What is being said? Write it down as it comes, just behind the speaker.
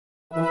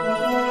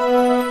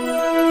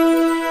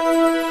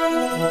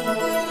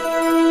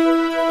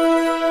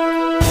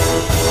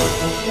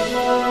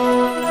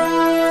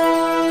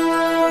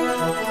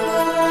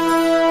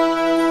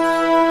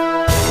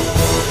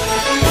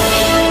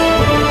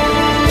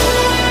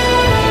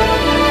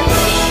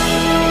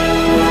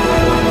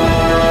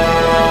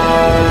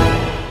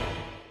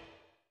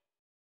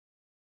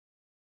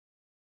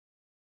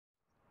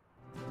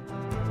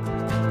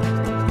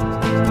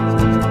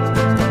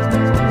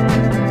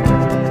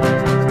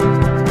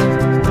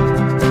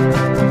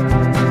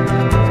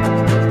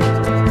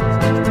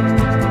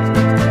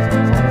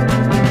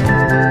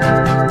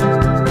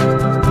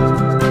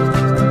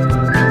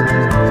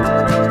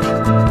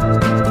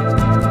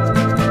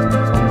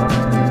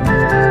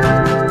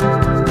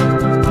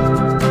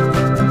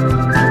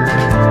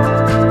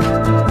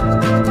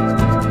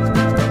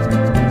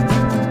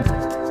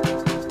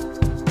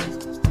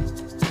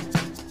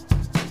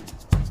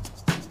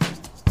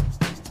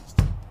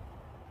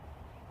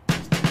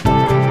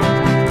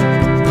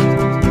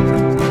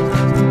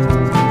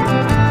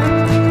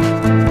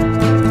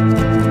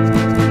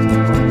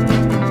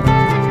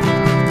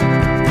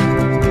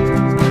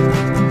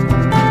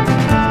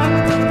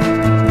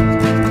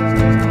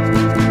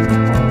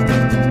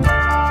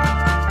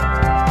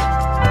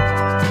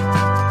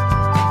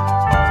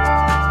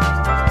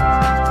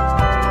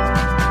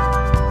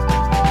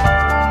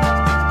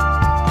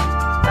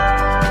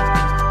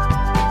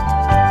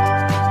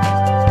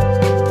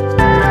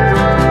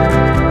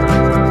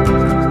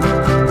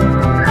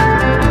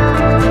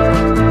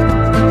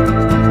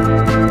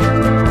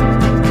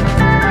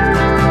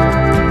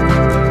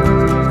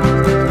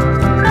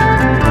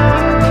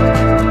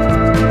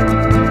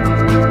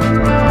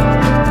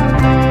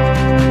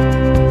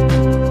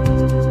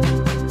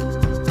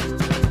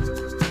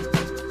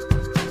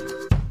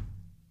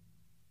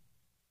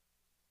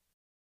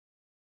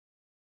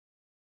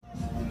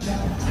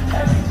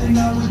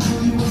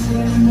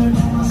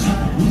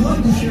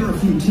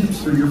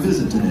for your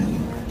visit today.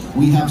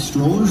 We have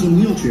strollers and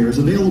wheelchairs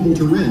available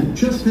to rent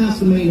just past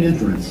the main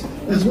entrance,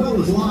 as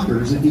well as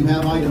lockers if you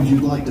have items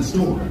you'd like to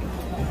store.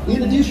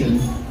 In addition,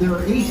 there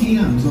are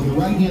ATMs on the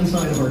right-hand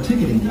side of our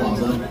ticketing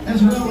plaza,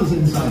 as well as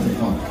inside the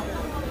park.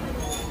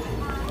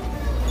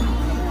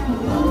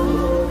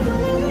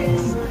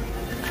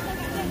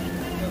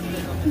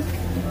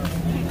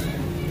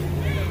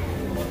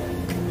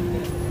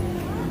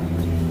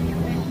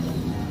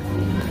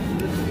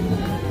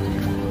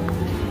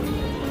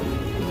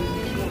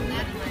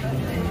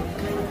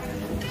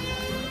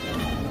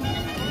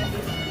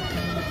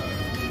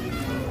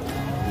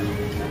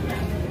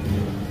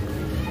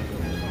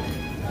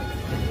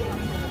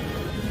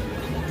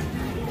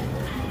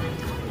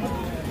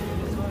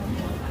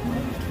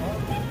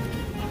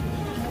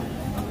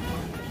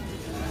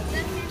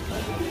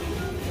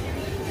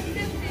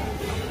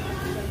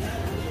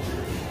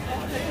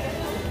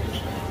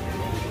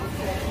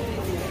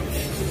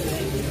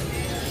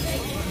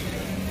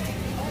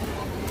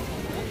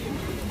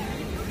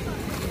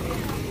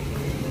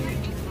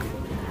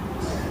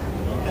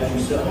 As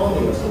you step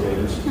on the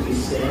escalators,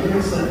 please stand in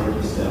the center of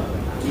the step,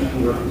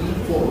 keeping your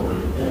feet forward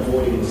and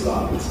avoiding the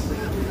sides.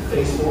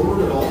 Face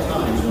forward at all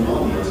times when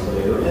on the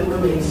escalator and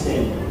remain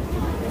standing.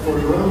 For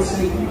your own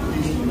safety,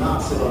 please do not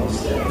sit on the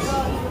steps.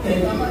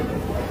 Thank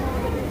you.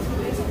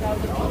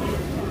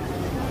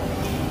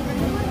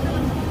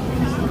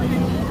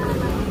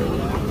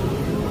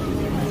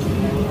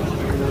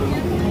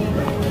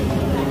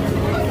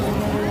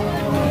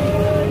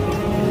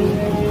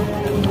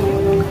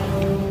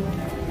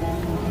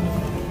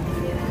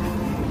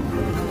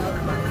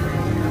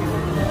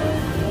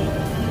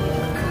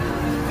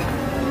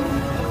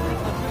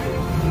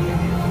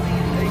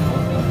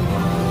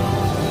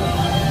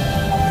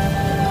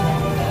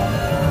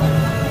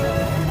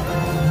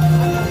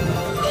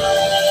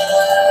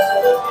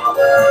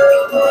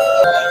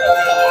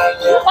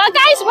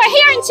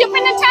 Super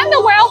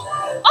Nintendo World.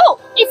 Oh,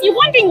 if you're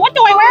wondering what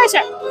do I wear as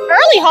an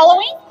early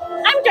Halloween,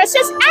 I'm dressed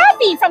as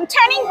Abby from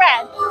Turning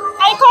Red.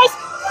 And of course,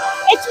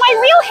 it's my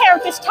real hair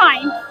this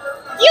time.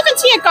 You can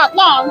see it got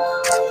long,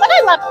 but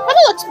it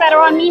looks better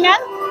on me, man.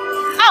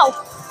 Oh,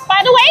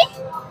 by the way,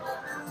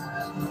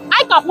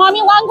 I got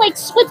Mommy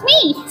Longlegs with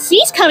me.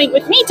 She's coming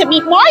with me to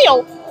meet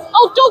Mario.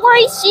 Oh, don't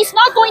worry, she's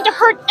not going to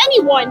hurt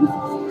anyone.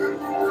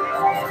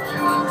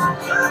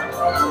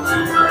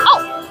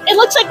 Oh, it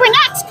looks like we're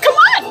next. Come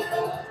on.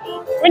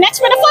 We're next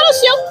for the photo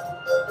shoot.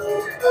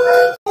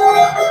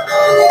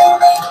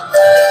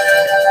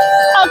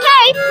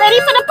 Okay, ready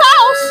for the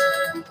pose.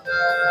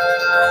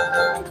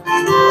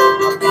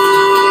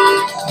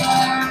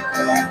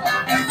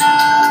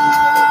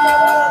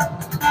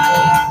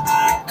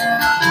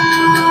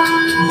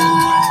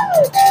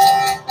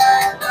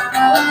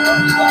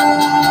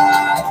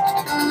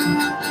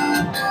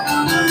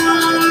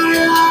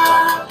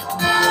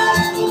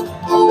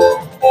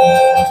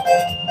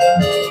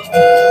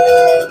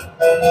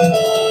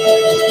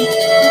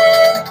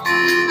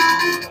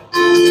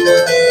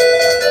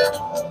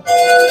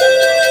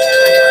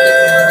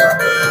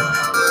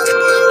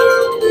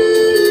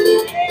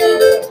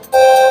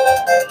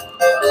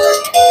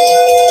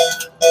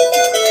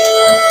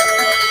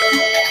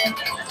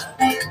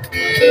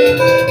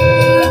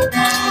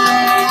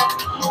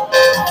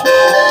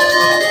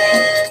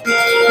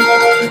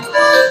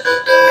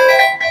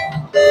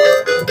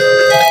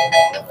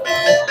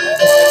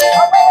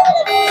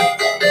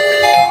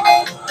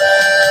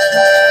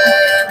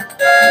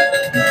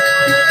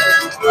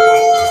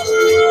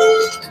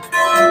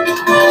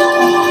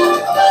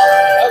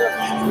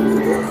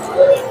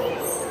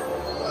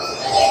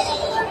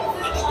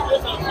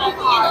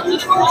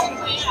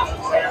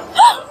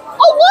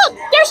 Oh look,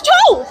 there's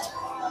Toad!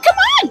 Come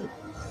on!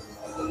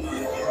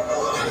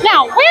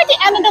 Now, where the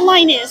end of the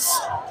line is?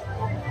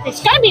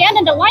 It's gotta be end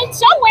of the line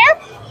somewhere.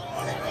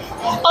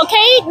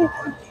 Okay,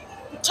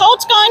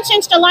 Toad's gone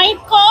since the line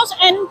closed,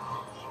 and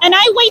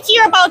I wait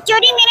here about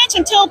 30 minutes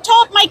until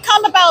Toad might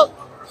come about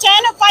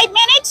 10 or 5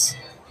 minutes.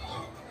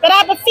 But I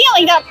have a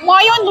feeling that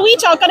Mario and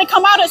Luigi are gonna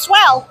come out as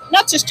well,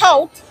 not just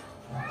Toad.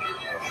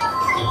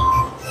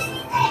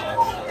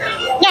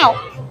 Now,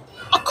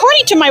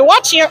 according to my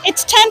watch here,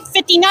 it's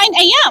 10:59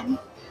 a.m.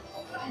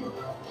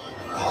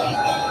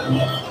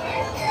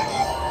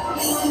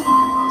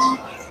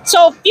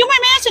 So a few more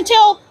minutes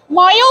until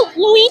Mario,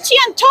 Luigi,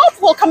 and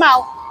Toad will come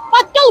out.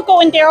 But they'll go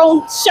in their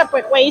own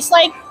separate ways,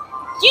 like,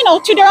 you know,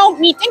 to their own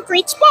meet and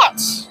greet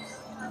spots.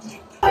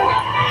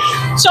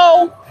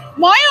 So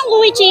Mario and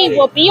Luigi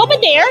will be over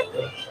there,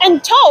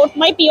 and Toad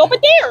might be over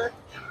there.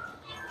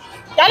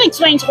 That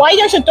explains why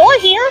there's a door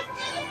here.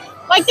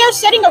 Like they're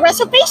setting a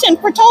reservation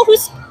for Toad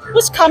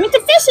who's coming to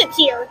visit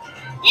here.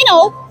 You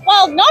know,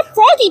 well, not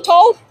Froggy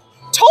Toad,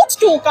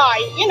 Toadstool guy.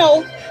 You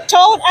know,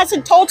 Toad as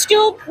in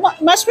Toadstool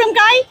mushroom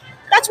guy.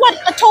 That's what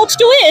a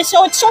toadstool is,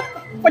 so it's short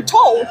for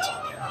Toad.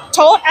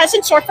 Toad as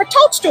in short for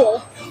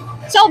Toadstool.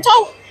 So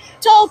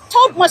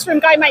Toad mushroom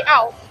guy might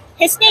out.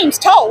 His name's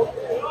Toad.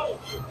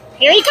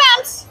 Here he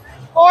comes.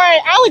 Or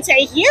I would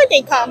say here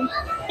they come.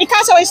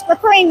 Because I was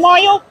preparing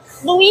Mario,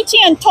 Luigi,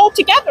 and Toad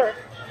together.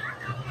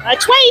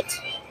 Let's wait.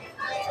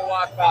 To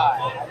walk by.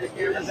 Have your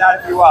cameras out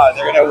if you want.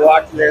 They're gonna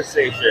walk to their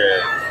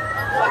station.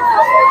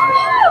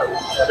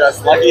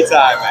 Just lucky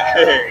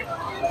timing.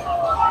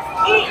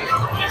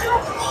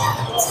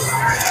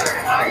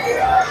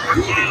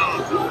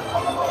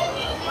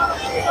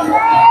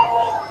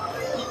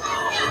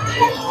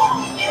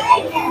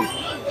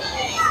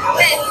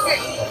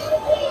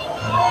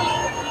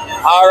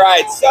 All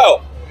right,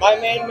 so my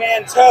main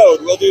man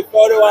Toad will do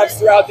photo ops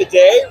throughout the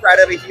day, right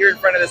over here in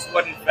front of this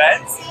wooden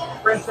fence.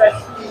 Princess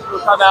Peach will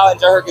come out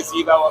into her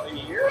gazebo over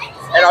here,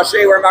 and I'll show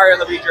you where Mario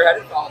and Luigi are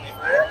headed. Follow me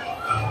there.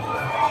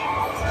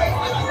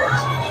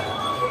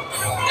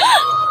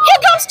 Here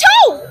comes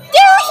Toad!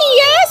 There he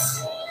is!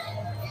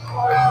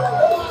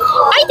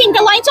 I think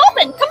the line's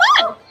open. Come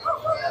on!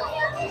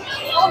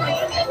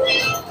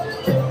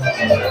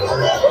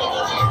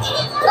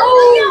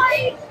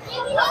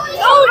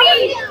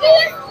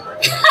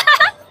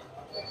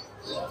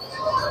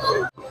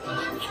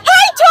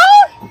 Hi,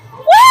 Toad!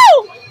 Wow!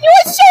 You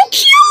are so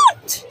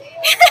cute!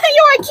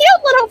 You're a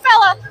cute little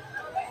fella.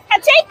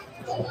 Handshake?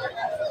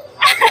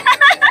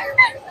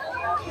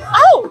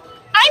 Oh,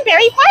 I'm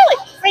Barry Pilot.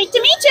 Great to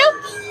meet you.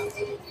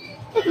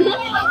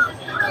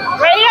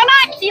 Ready or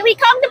not, here we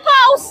come to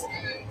pose.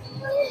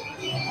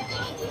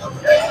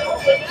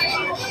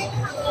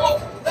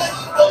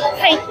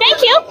 Hey,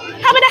 thank you.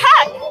 How about a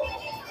hug?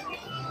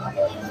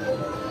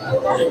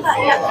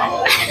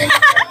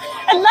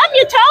 I love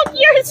you, Toad.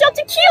 You're so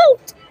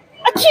cute.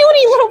 A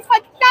cutie little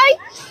fuck guy.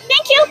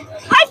 Thank you.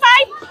 High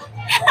five.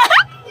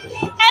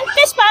 And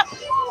fist bump.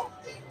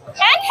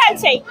 And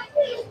handshake.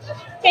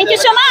 Thank you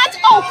so much.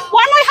 Oh,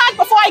 one more hug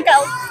before I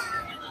go.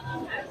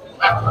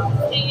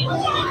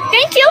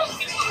 Thank you.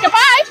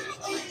 Goodbye.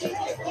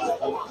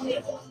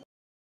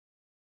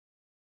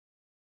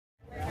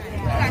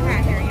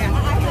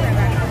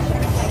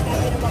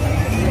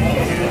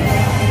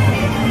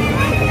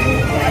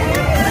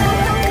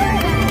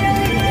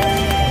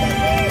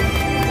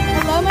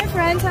 Hello, my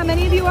friends. How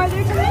many of you are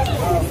there today?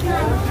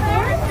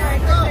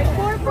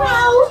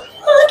 Wow,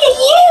 look at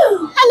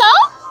you! Hello?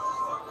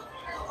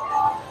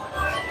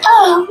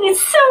 Oh,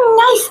 it's so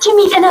nice to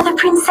meet another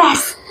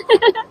princess.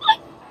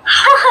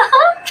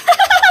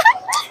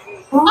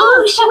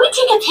 Oh, shall we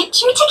take a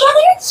picture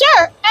together?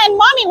 Sure. And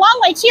Mommy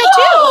Longlegs here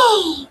too.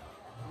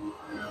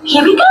 Yay!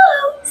 Here we go.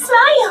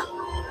 Smile.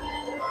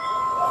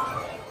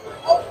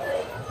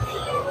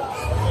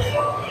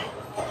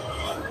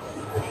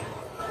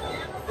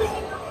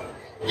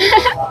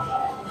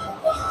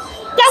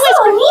 That was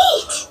So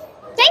neat.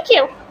 Thank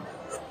you.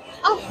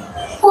 Oh,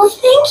 Well,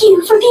 thank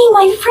you for being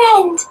my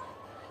friend.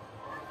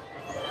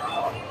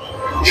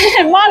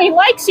 Mommy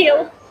likes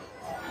you.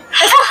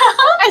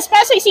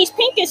 Especially she's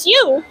pink as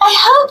you. I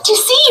hope to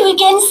see you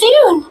again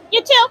soon.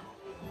 You too.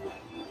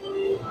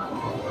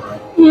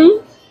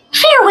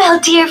 Farewell,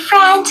 dear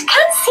friend.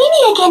 Come see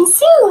me again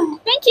soon.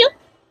 Thank you.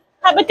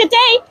 Have a good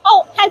day.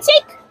 Oh,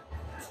 handshake.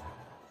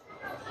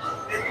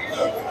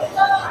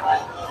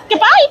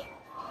 Goodbye.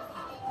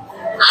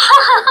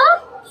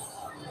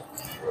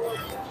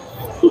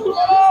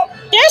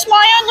 There's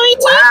Mario and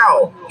Luigi.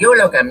 Wow, you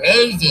look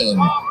amazing.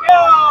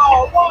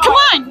 Come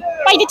on.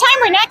 By the time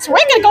we're next,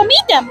 we're gonna go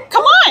meet them.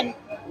 Come on.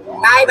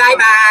 Bye, bye,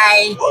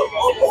 bye.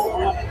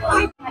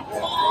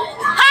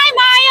 Hi,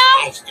 Mario.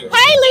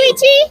 Hi,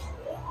 Luigi.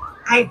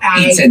 Hi,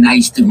 bye. It's a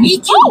nice to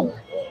meet you. Oh.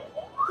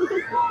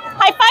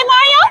 High five,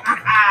 Mario.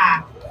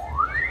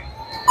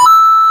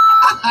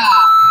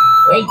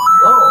 Wait,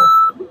 go.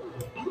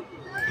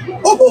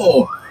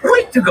 Oh,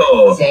 way to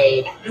go.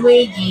 Say,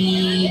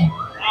 Luigi.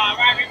 All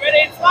right, everybody,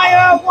 it's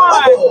Mario. 1,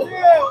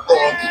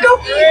 2,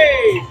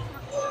 3.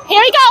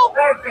 Here we go.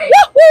 Perfect.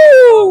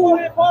 Woohoo!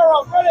 Ready,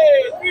 forward,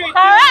 ready, 3, 2, 1,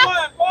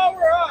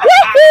 forward, up.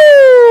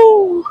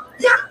 Woohoo!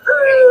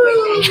 Yahoo!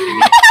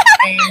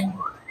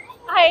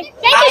 Hi.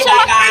 Thank you so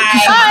much.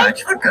 Thanks so much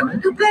for coming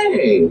to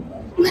play.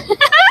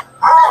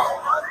 Oh,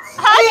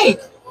 Hi. hey.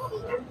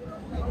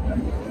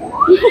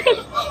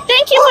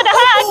 Thank you for the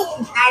hug.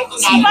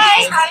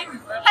 Bye.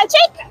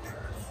 Handshake.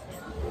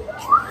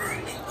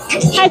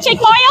 Handshake,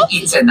 Mario.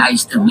 It's a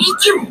nice to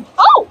meet you.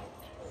 Oh.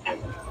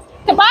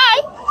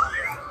 Goodbye.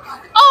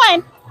 Oh,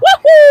 and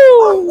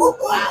woohoo!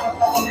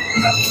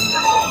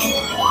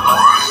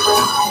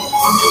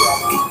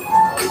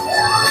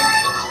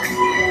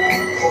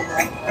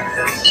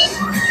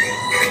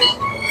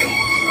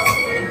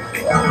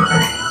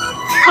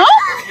 Huh?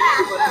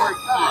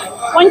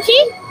 One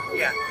key?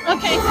 Yeah.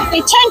 Okay.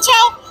 It turns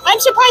out I'm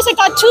surprised I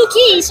got 2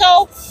 keys,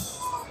 so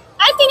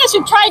I think I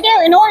should try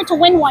there in order to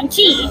win 1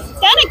 key.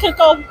 Then I could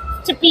go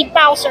to beat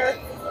Bowser.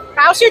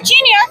 Bowser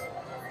Jr.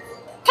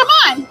 Come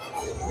on.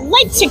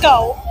 Let's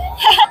go.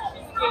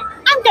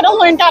 I'm gonna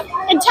learn that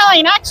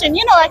Italian accent.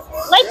 You know, like,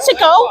 let's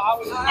go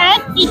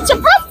and it's a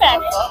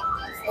perfect.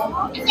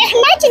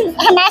 Imagine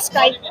a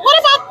mascot. What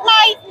about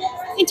my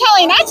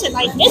Italian accent?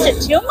 Like, is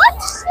it too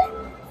much?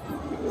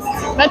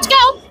 Let's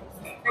go.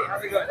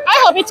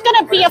 I hope it's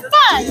gonna be a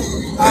fun.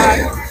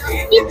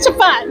 It's a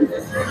fun.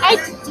 I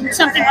did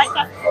something like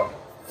that.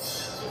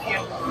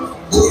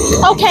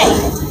 Okay,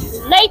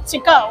 let's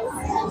go.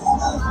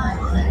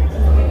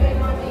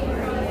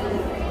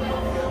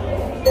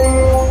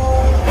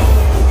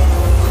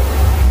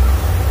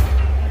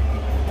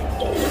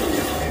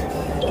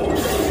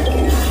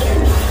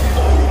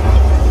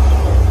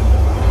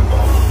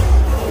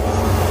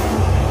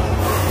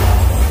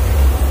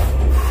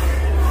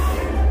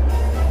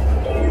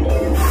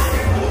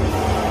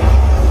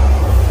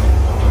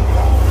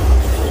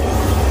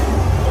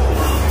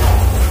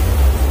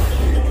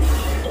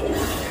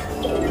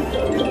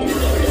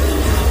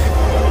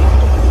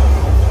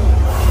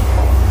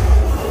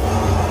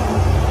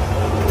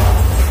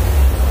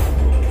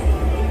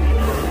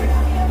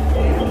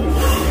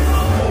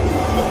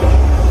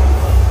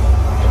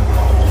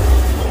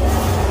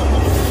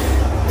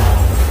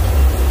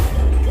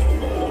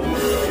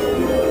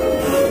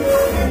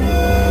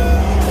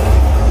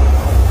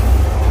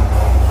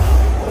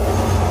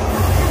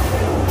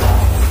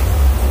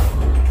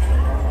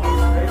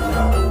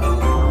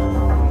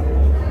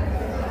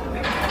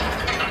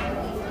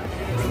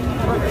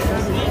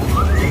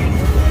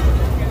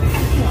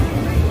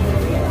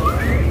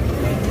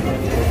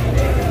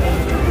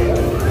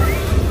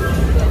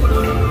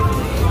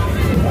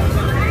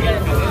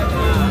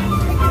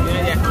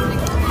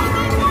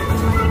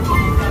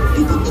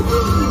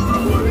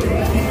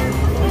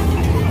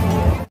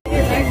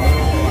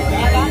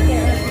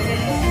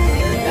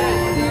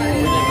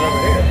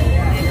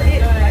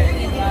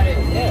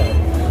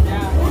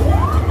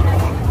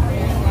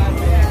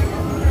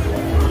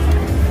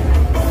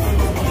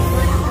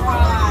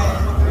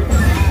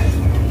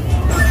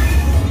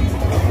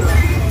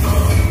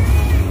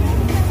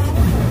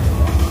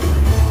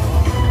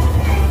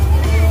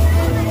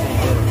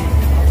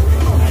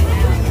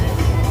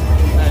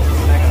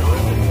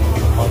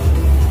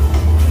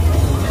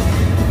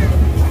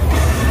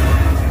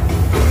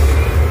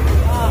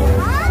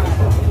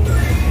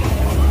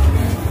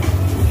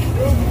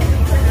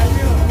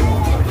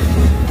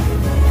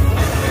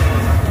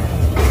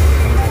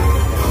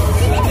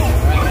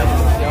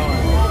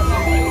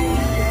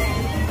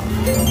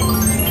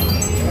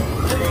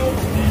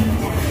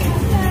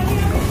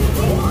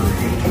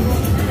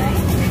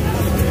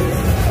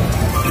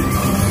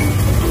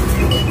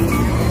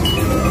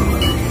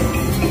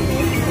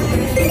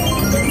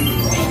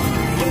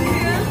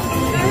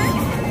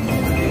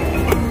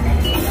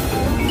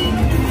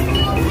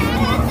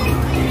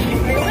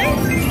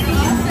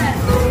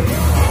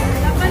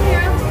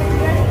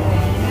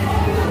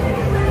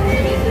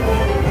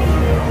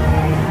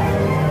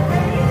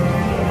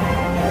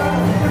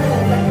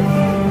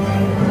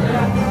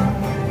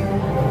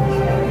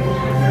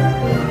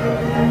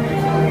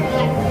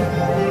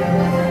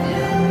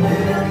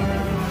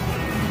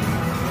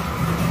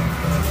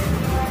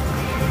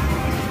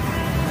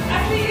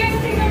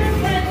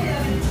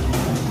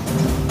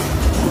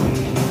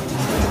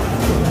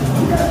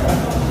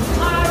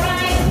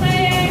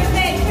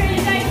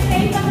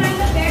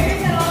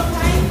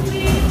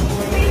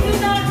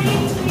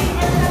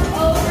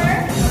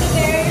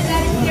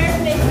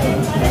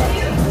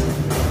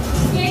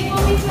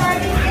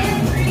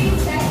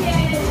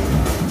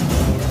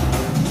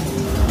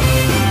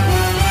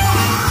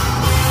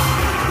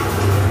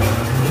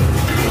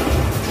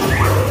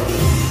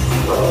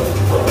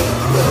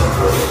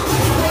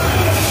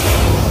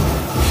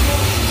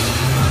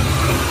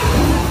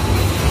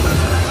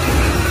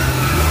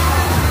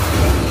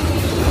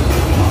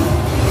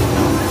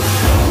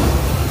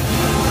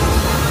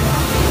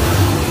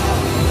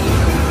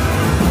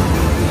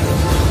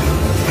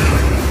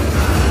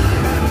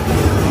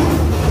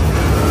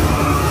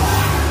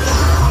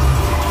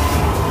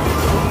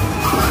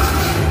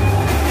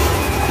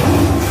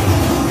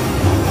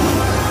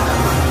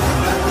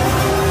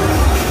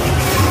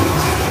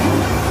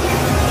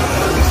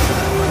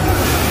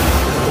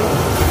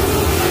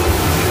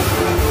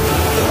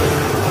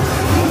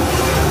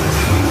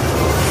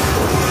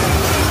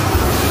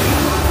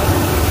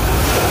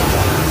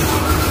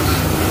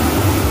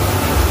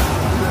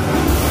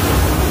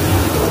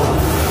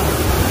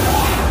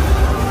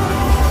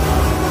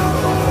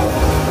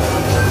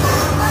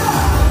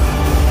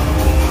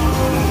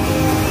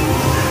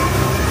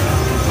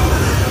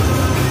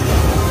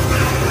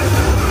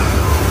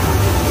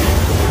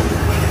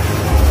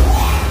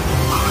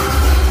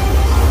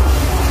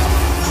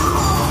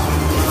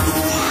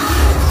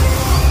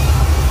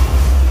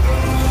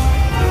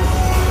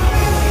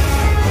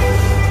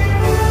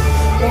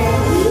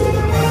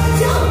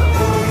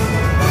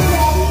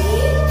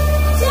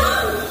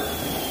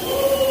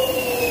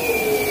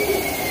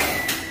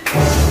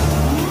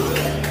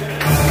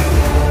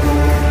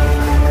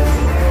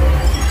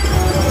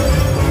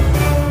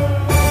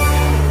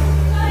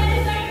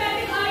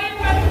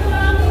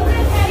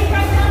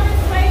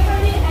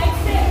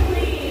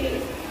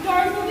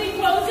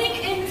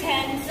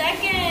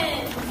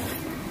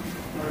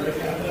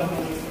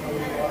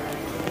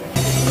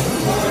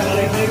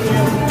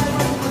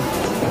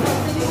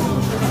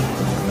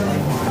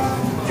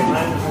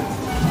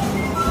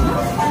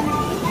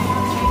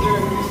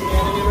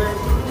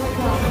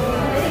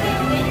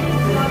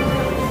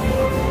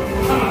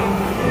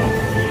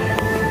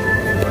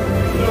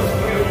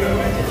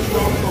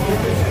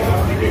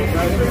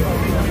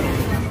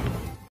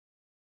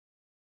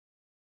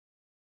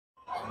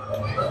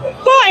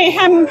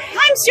 I'm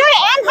sure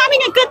I'm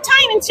having a good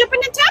time in Super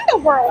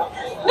Nintendo World.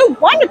 No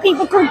wonder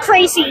people go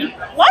crazy.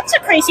 Lots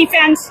of crazy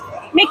fans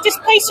make this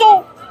place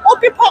so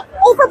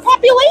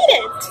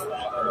overpopulated.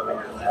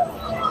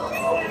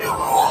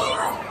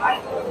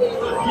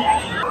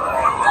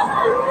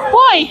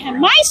 Boy,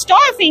 am I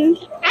starving.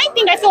 I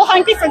think I feel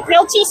hungry for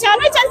grilled cheese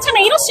sandwich and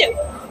tomato soup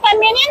by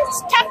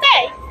Minions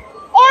Cafe.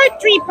 Or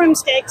 3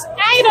 broomsticks.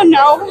 I don't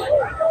know.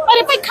 But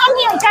if I come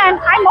here again,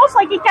 I most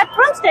likely get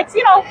broomsticks,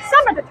 you know,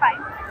 some of the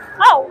time.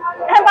 Oh,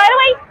 and by the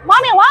way,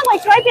 Mommy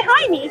Longleg's right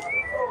behind me.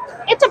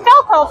 It's a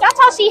Velcro. That's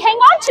how she hang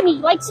on to me,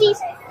 like she's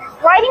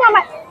riding on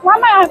my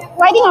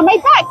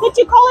back. Would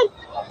you call it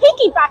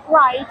piggyback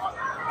ride?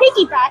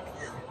 Piggyback.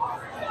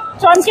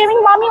 So I'm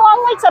giving Mommy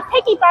Longlegs a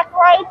piggyback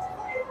ride.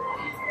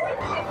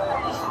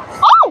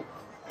 Oh,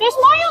 there's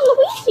Mario and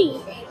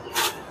Luigi.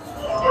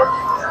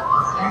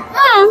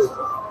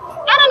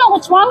 I don't know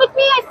what's wrong with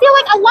me. I feel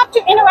like I love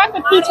to interact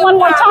with Peach one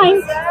more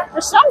time.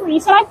 For some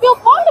reason, I feel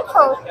fond of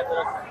her.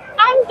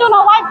 I don't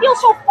know why I feel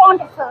so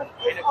fond of her.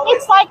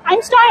 It's like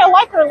I'm starting to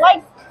like her,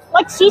 like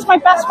she's my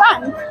best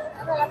friend.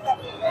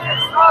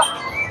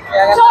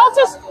 So I'll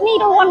just meet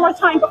her one more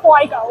time before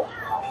I go.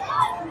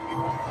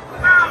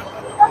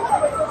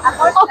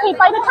 Okay,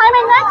 by the time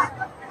I'm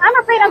next, I'm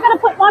afraid I'm going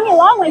to put Mommy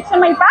Longlegs in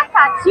my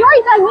backpack. She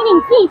already done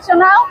meeting Peach, so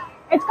now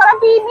it's going to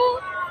be me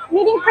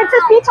meeting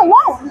Princess Peach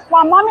alone,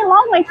 while Mommy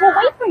Longlegs will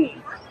wait for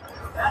me.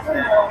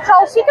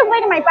 So she can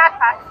wait in my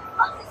backpack.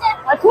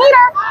 Let's meet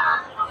her.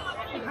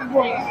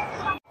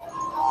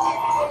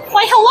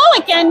 Why, hello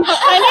again,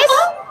 Highness.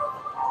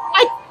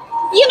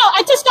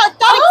 I just thought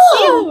I'd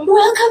see you.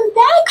 Welcome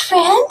back,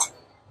 friend.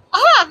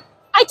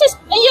 I just,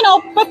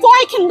 before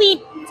I can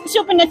leave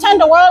Super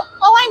Nintendo World,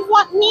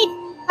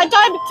 I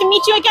thought to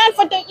meet you again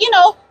for the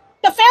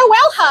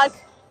farewell hug.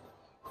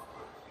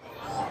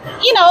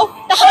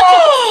 The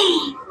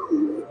hug.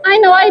 I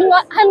know, I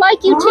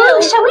like you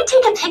too. Shall we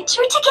take a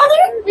picture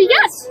together?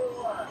 Yes.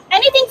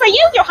 Anything for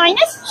you, Your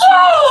Highness.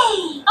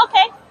 Yay!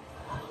 Okay.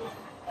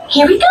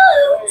 Here we go.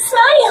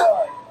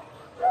 Smile.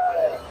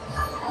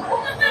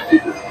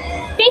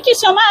 Thank you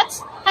so much.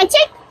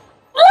 Handshake.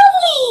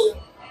 Lovely.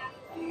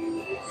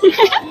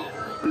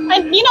 And So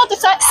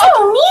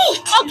neat.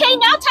 Okay,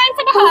 now time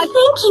for the hug.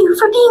 Thank you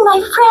for being my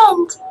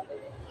friend.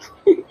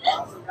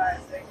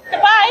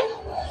 Goodbye.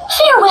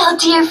 Farewell,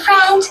 dear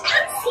friend.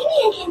 Come see me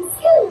again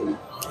soon.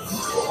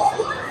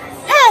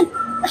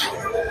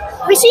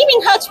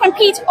 Receiving hugs from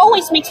Peach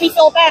always makes me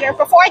feel better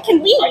before I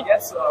can leave. I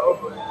guess so.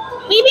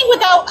 Leaving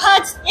without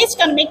hugs is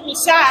going to make me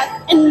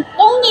sad and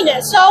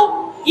loneliness.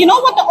 So, you know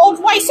what the old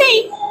wise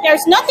say?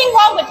 There's nothing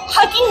wrong with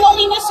hugging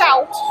loneliness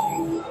out.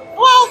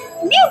 Well,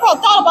 Miracle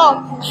thought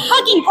about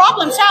hugging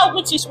problems out,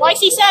 which is why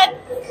she said,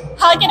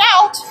 hug it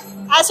out,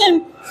 as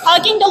in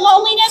hugging the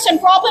loneliness and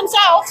problems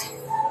out.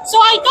 So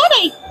I thought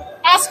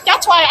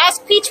that's why I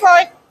asked Peach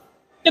for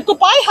the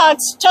goodbye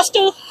hugs, just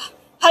to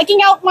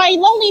hugging out my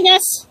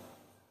loneliness.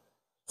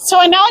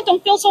 So now I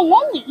don't feel so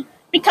lonely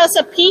because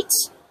of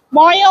Peach,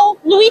 Mario,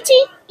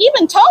 Luigi,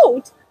 even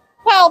Toad.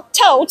 Well,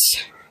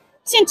 Toads,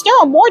 since there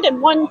are more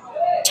than one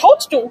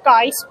Toadstool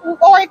guys,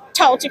 or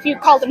Toads if you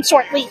call them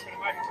shortly.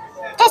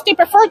 Because they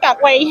prefer that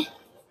way.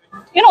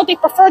 They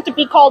prefer to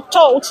be called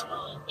Toads.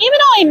 Even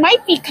though it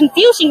might be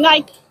confusing,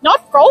 like,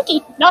 not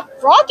froggy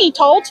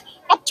Toads,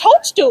 but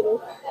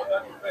Toadstool.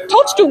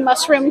 Toadstool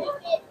mushroom.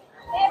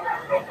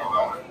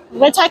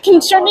 Which I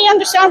can certainly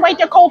understand why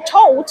they're called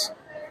Toads.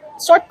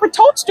 Short for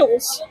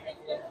toadstools.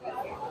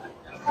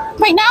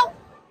 Right now,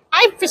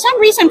 I for some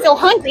reason feel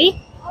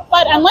hungry,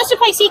 but unless if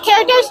I see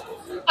characters,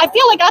 I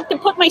feel like I have to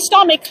put my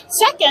stomach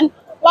second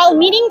while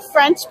meeting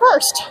friends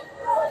first.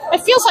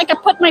 It feels like I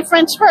put my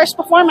friends first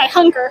before my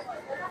hunger.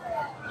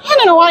 I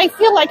don't know why I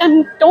feel like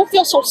I don't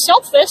feel so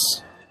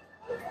selfish.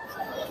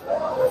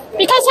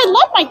 Because I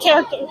love my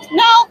characters.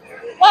 No,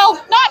 well,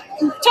 not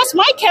just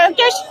my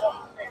characters,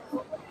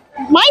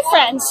 my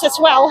friends as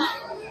well.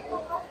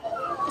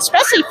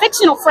 Especially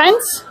fictional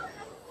friends.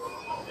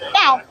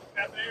 Now,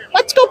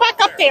 let's go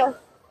back up there.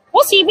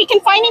 We'll see if we can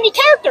find any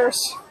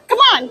characters. Come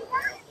on.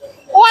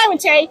 Or I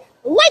would say,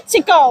 let's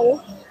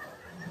go.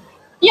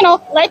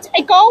 Let's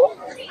go.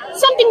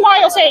 Something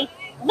Mario say,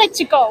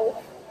 let's go.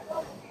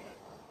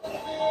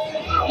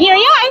 Here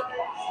you are.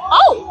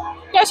 Oh,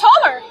 there's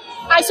Homer.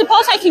 I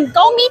suppose I can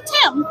go meet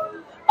him.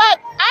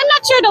 But I'm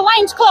not sure the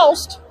line's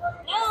closed.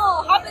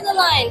 No, hop in the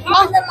line.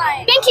 Hop in the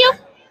line. Thank you.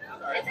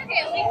 It's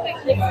okay.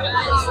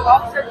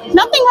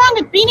 Nothing wrong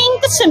with beating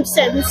the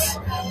Simpsons.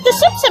 The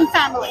Simpson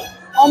family.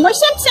 Homer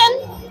Simpson.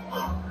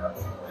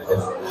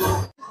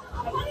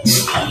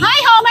 Hi,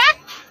 Homer.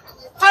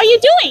 How are you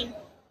doing?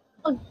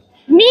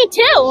 Me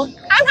too.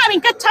 I'm having a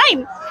good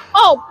time.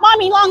 Oh,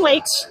 Mommy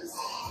Longlegs.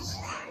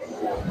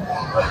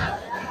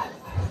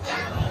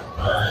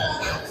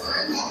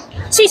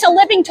 She's a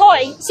living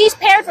toy. She's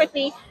paired with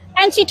me.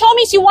 And she told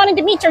me she wanted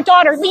to meet your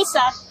daughter,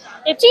 Lisa.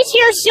 If she's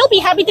here, she'll be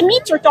happy to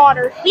meet your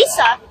daughter,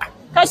 Lisa.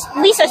 Because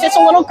Lisa's just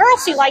a little girl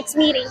she likes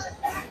meeting.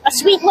 A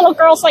sweet little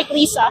girls like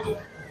Lisa. Okay,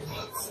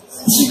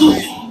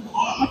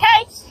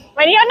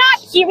 ready or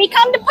not, here we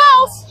come to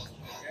pose.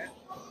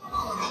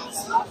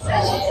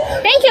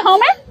 Thank you,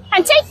 Homer.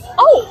 Handshake.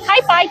 Oh,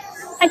 high five.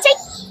 Handshake.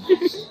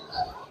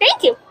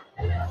 Thank you.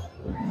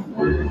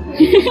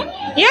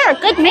 You're a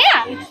good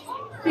man.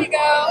 Here you go.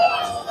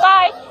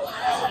 Bye.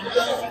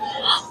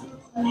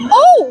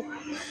 Oh!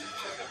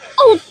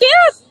 Oh,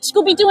 they're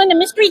Scooby-Doo and the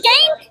Mystery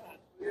Gang?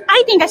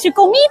 I think I should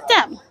go meet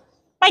them.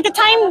 By the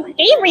time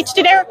they reach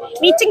to their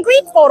meet and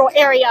greet photo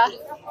area.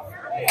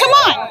 Come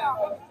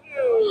on.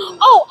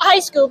 Oh, hi,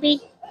 Scooby.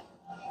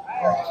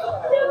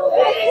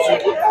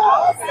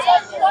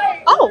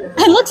 Oh,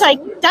 it looks like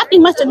Daphne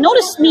must have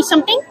noticed me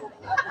something.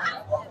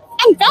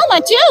 And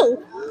Velma,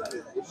 too.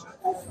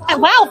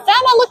 And wow,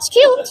 Velma looks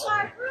cute.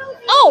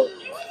 Oh,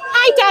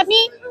 hi,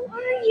 Daphne. How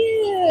are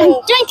you?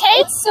 Doing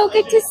okay? It's so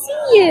good to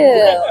see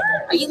you.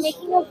 Are you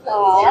making a vlog?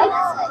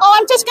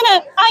 Oh,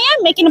 I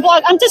am making a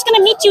vlog. I'm just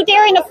gonna meet you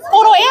there in the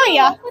photo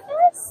area.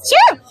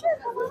 Sure.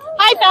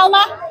 Hi,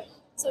 Velma.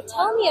 So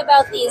tell me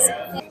about these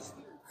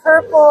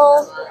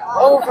purple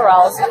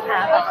overalls you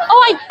have.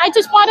 Oh, I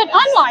just bought it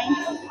online.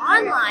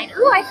 Online?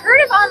 Ooh, I've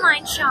heard of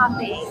online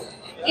shopping.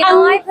 You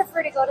know, I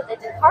prefer to go to the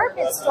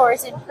department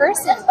stores in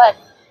person, but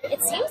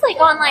it seems like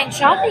online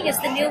shopping is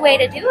the new way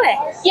to do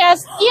it.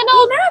 Yes, you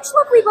know. Match,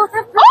 look, we both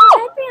have purple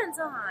headbands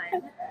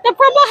on. The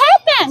purple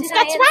headbands,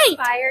 that's right. Did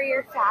I inspire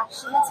your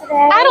fashion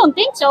today? I don't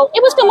think so.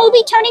 It was the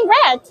movie Turning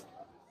Red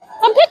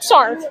from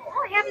Pixar.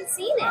 Oh, I haven't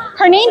seen it.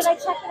 Her name's... Should I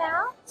check it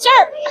out?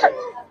 Sure.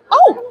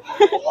 Oh.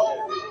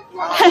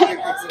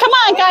 Come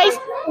on, guys.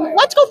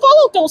 Let's go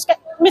follow those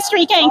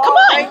mystery gang. Come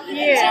on.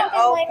 Yeah,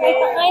 right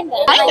behind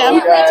them. Behind them?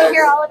 I'd like to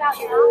hear all about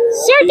your outfit.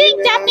 Sure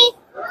thing, Daphne.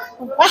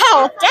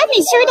 Wow,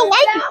 Daphne sure to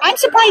like me. I'm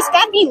surprised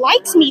Daphne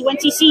likes me when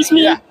she sees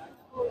me. I'm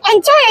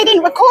sorry I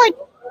didn't record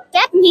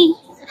Daphne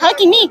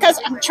hugging me because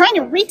I'm trying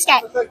to reach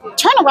that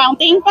turnaround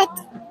thing, but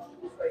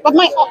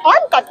my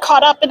arm got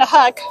caught up in a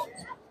hug.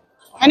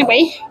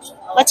 Anyway,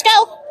 let's go.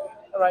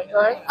 All right.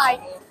 Hi.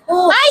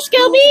 Hi,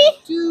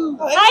 Scooby.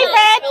 Hi,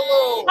 Fred.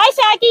 Hi,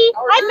 Shaggy.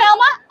 Hi,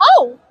 Velma.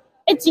 Oh,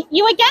 it's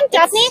you again,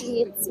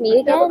 Daphne. It's me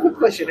again. Quick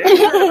question. Have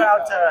you heard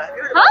about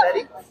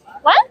Betty?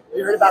 What? Have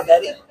you heard about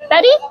Betty?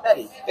 Betty?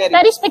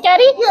 Betty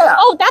Spaghetti? Yeah.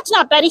 Oh, that's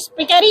not Betty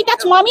Spaghetti.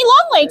 That's Mommy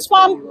Longlegs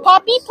from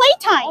Poppy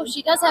Playtime. Oh,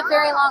 she does have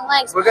very long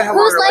legs. We're gonna have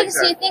Whose longer legs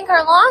legs do you think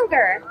are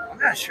longer? I'm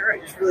not sure. I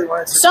just really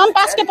wanted to. Some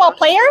basketball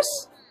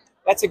players?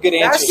 That's a good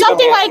answer.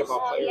 Something like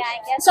Yeah, I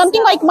guess something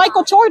so. like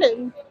Michael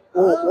Jordan.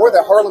 Or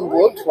the Harlem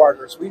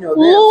Globetrotters. We know them.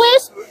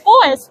 Louis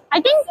Boas.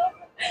 I think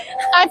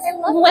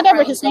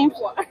whatever his name.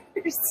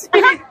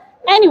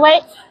 Anyway,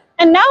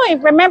 and now I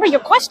remember your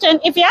question.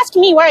 If you ask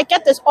me where I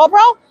get this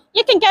overall,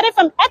 you can get it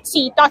from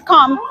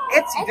Etsy.com.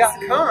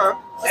 Etsy.com.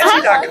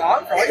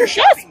 Etsy.com for all your Yes,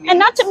 shopping and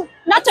not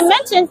to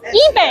mention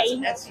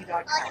eBay.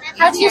 Etsy.com.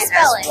 How do you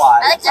spell it?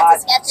 I like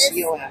that sketches.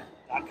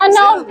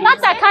 No, not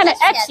that kind of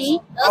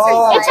Etsy.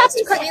 It's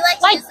just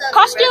like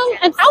costume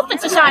and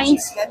outfit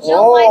designs.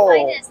 Don't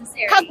mind my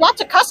necessary. Got lots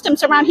of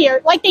customs around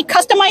here. Like they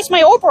customize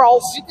my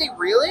overalls. Did they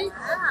really?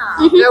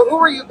 Wow. Now, who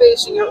are you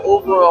basing your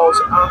overalls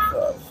off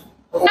of?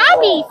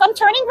 Abby from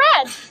Turning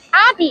Red.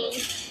 Abby.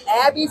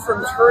 Abby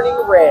from Turning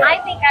Red.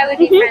 I think I would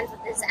be friends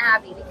with this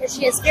Abby because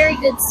she has very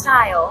good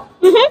style,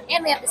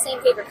 and we have the same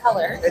favorite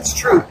color, That's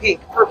true. Pink,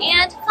 purple,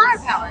 and flower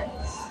power.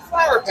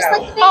 flower Just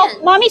like power. the Oh,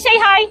 band. Mommy, say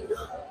hi.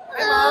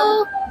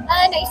 Hello.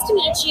 Nice to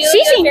meet you. She's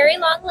You have in- very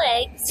long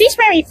legs. She's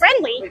very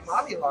friendly. Wait,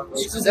 mommy long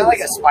legs. Is that like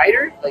a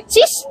spider? Like a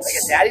She's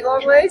daddy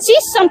long legs?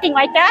 something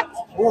like that.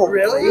 Oh,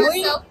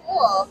 really? So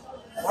cool.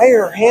 Why are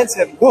your hands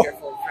heavy? Whoa.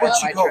 Where'd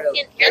you go?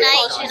 Can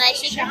I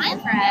shake your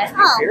hand, Fred?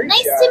 Oh, Very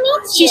nice shy. to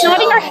meet you. She's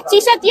nodding her.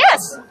 She said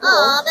yes.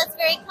 Oh, that's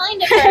very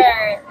kind of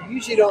her. You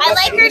usually don't I let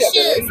like me her eat up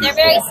there. shoes. They're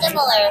very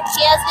similar.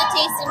 She has good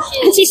taste in And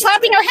shoes. she's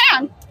slapping her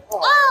hand.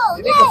 Oh,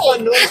 They make a fun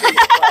yay. noise when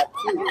you clap,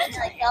 too. It's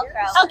like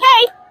Velcro.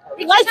 Okay.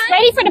 Let's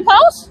ready for the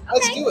pose?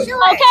 Let's do it. Okay.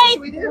 What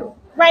do we do?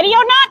 Ready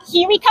or not,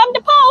 here we come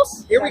to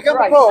pose. Here we come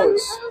to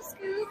pose.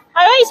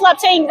 I always love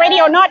saying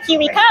ready or not, here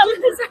we come.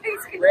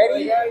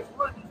 Ready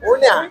or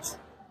not?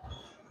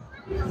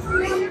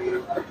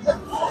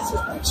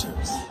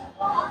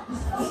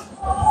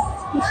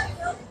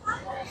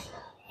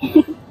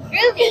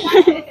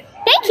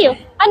 Thank you.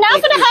 And now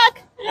for the hug.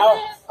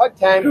 Now, hug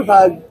time. Group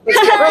hug. Let's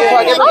do a group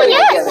hug. Oh, Everybody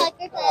yes.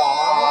 together.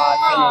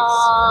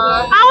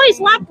 I always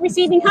love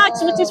receiving hugs,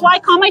 which is why I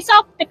call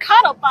myself the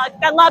cuddle bug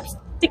that loves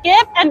to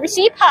give and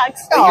receive hugs.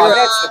 Oh,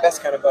 that's the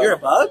best kind of bug. You're a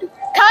bug?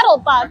 Cuddle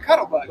bug.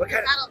 Cuddle bug. What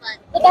kind of?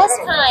 The best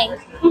kind.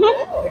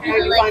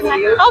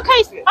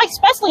 Okay,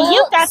 especially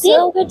you, Daphne.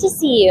 So good to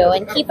see you,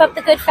 and keep up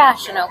the good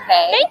fashion,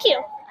 okay? Thank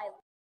you.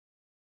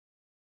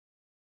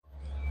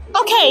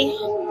 Okay,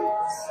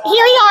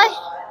 here we are.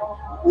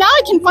 Now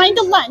I can find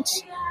the lunch.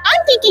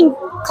 I'm thinking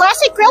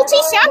classic grilled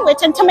cheese sandwich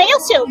and tomato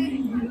soup.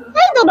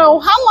 I don't know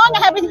how long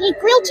I haven't eaten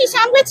grilled cheese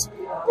sandwich.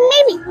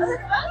 Maybe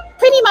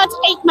pretty much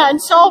 8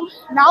 months, so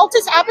now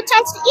just have a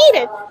chance to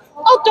eat it.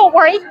 Oh, don't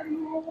worry.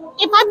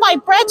 If I buy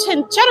bread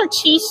and cheddar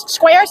cheese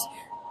squares,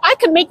 I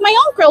can make my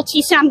own grilled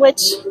cheese sandwich.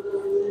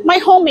 My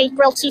homemade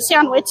grilled cheese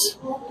sandwich.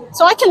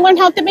 So I can learn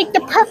how to make the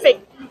perfect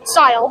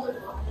style.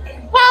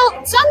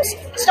 Well, some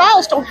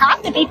styles don't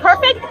have to be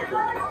perfect.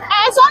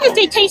 as long as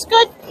they taste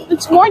good,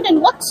 it's more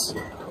than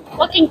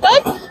looking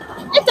good.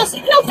 It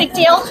doesn't, no big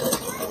deal.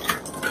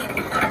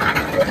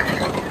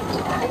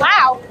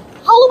 Wow,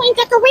 Halloween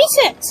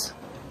decorations.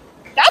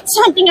 That's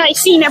something I've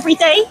seen every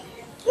day.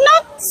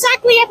 Not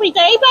exactly every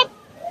day, but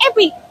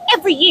every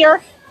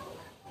year.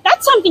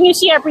 That's something you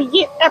see every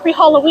year, every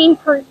Halloween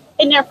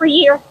in every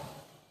year.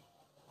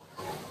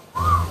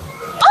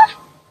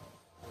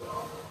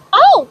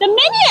 Oh, the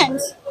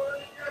Minions.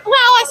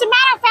 Well, as a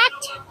matter of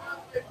fact,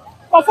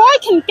 before I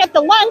can get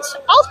the lunch,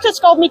 I'll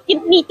just go meet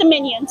the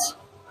Minions.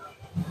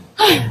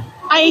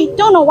 I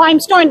don't know why I'm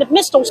starting to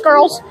miss those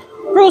girls.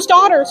 Bruce's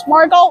daughters,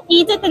 Margot,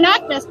 Edith, and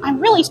Agnes. I'm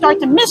really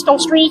starting to miss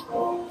those three. You're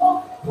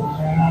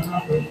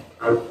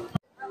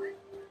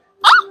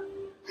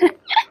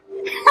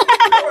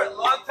a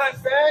long-time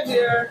fan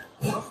here.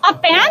 A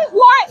fan?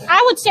 More,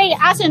 I would say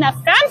as in a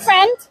fan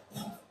friend.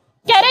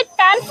 Get it?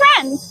 Fan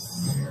friend.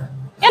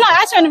 You know,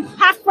 as in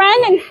half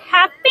friend and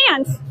half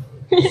fans.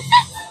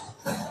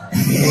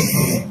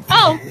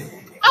 Oh,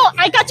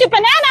 I got your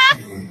banana.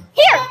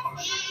 Here.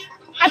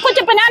 I put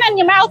the banana in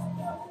your mouth.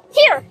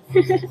 Here.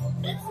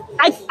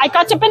 I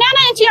got your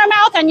banana into your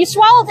mouth and you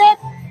swallowed it.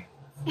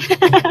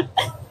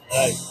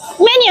 Nice.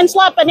 Minions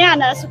love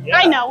bananas. Yeah.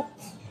 I know.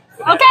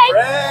 Banana okay.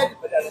 bread,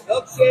 banana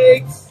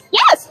milkshakes.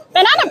 Yes,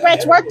 banana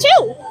breads work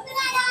too.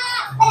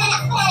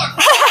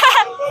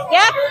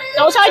 Yep,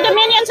 those are the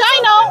Minions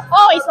I know.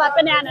 Always love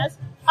bananas.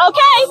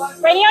 Okay,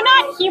 ready or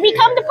not, here we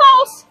come to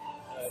pose.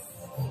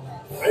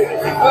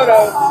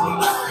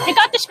 You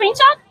got the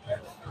screenshot?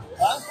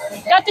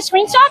 Got the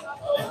screenshot?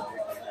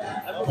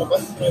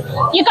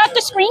 You got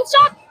the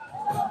screenshot?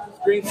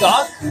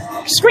 Screenshot?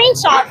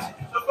 Screenshot.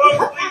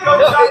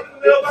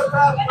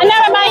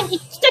 Never mind.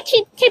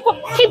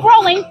 Keep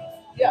rolling.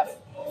 Yeah.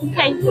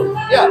 Okay.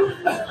 Yeah.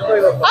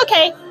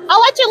 Okay.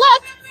 I'll let you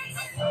look.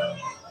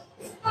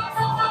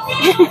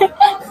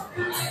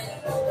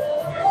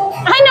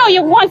 I know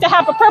you want to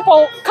have a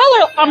purple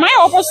color on my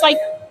ovals like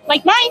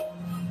mine.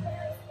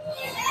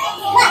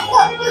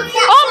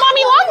 Oh,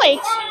 mommy long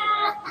legs.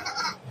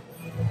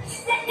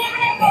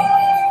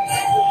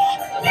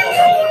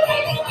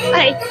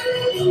 Hey.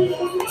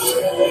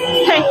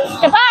 Hey.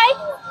 Goodbye.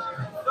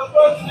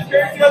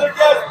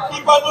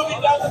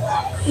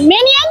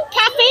 Minion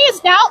Cafe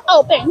is now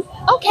open.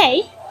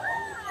 Okay.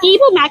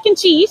 Evil mac and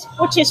cheese,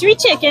 rotisserie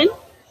chicken,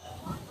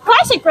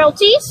 classic grilled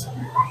cheese.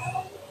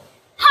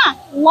 Huh,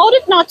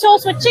 loaded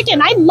nachos with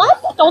chicken. I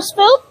love those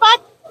food,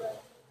 but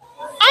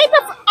I'm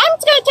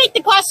gonna take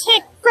the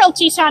classic grilled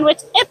cheese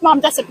sandwich if Mom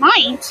doesn't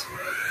mind.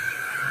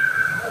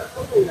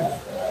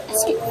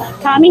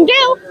 Coming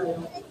due.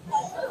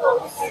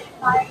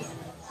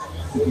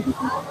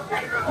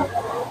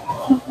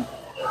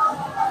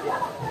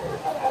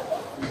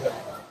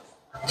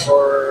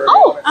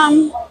 Oh,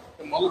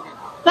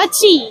 let's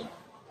see.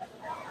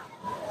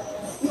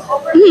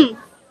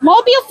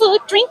 Mobile food,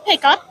 drink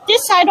pickup.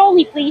 This side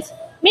only, please.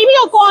 Maybe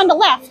I'll go on the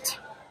left.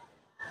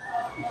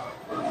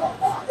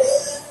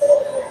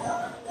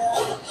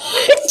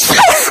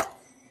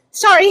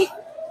 Sorry.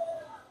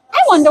 I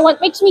wonder what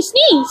makes me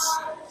sneeze.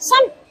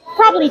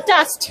 Probably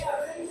dust.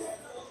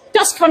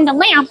 Dust from the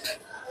lamp.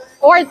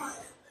 Or,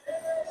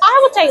 I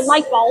would say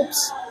light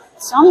bulbs.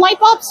 Some light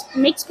bulbs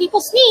makes people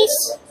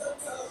sneeze.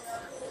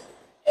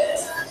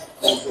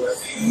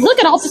 Look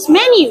at all this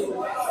menu.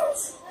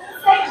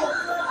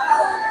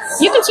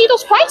 You can see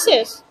those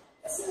prices.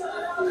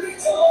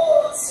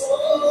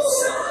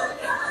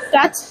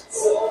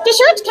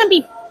 Desserts can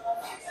be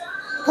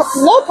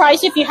low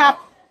price if you have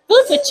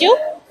food with you.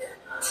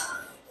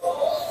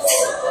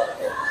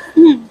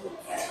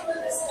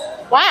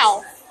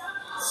 Wow.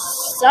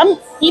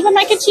 Even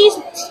mac and cheese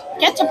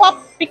get to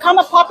become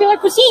a popular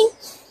cuisine.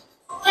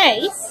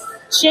 Hey,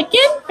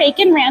 chicken,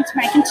 bacon, ranch,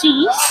 mac and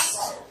cheese.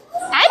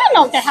 I don't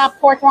know if they have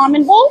pork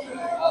ramen bowl.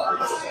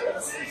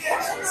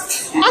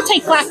 I'll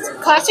take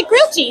classic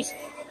grilled cheese.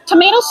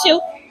 Tomato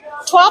soup,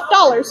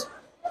 $12.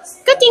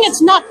 Good thing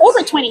it's not over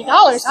 $20,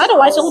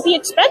 otherwise it will be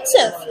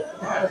expensive.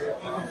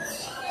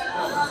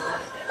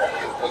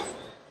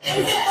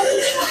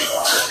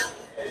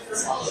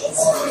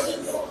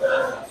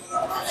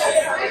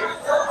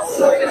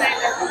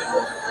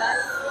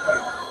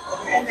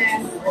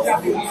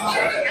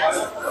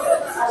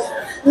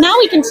 Now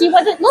we can see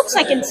what it looks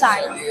like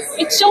inside.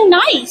 It's so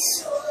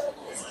nice.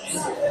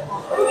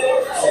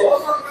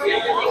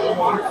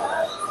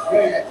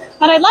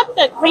 But I love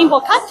the rainbow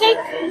cupcake.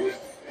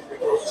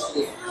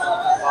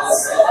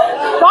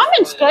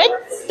 Ramen's good.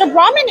 The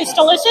ramen is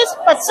delicious,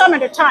 but some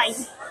of the time.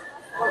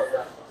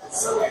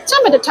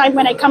 Some of the time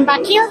when I come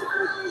back here.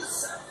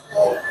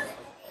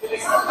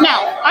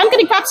 Now, I'm going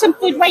to grab some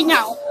food right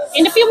now.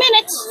 In a few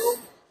minutes.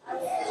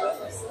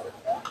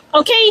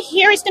 Okay,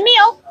 here is the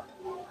meal.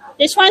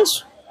 This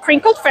one's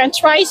crinkled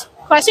french fries,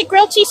 classic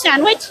grilled cheese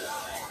sandwich,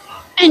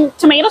 and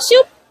tomato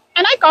soup.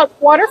 And I got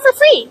water for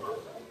free.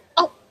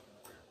 Oh,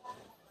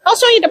 I'll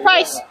show you the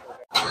price.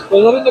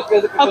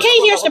 Okay,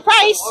 here's the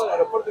price.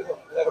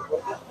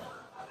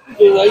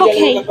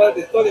 Okay,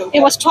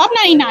 it was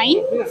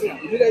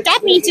 $12.99.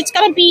 That means it's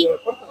gonna be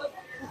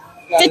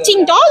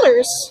 $15.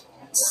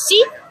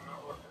 See?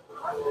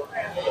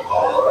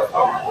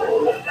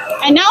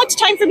 And now it's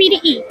time for me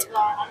to eat.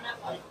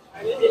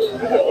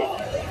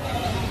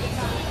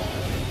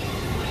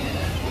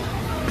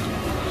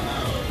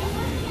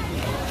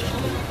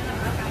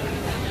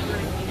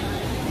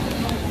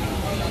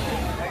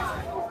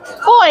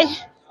 Boy,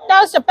 that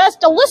was the best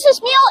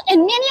delicious meal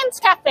in Minions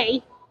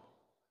Cafe.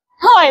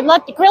 Oh, I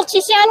love the grilled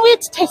cheese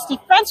sandwich, tasty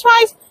French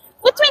fries,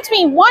 which makes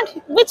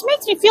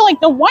me feel like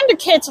the Wonder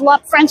Kids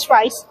love French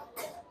fries.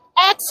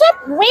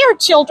 Except rare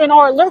children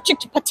are allergic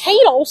to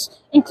potatoes,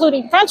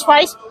 including French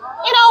fries.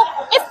 You know,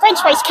 if French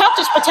fries count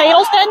as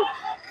potatoes, then...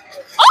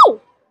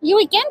 Oh! You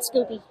again,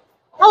 Scooby.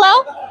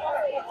 Hello?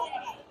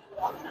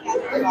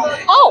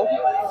 Oh.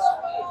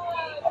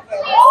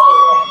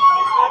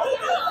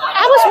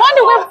 I was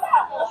wondering where...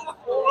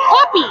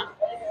 Poppy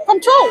from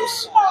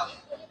Trolls.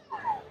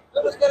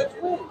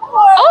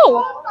 Oh.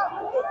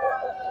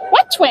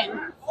 What twin?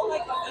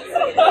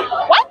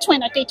 What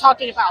twin are they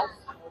talking about?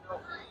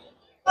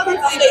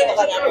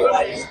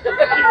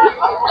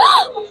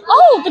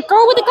 Oh, the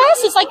girl with the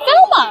glasses, like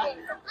Velma.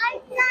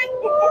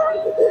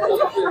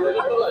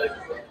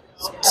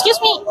 Excuse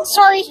me,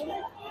 sorry.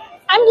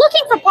 I'm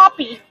looking for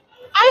Poppy.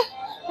 I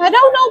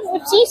don't know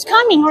if she's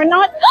coming or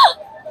not.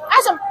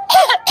 As a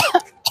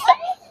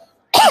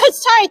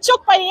sorry, I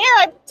choked by the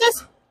air.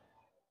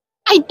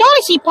 I thought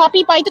I see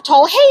Poppy by the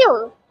tall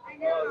hair.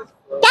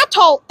 That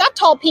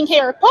tall pink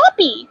hair,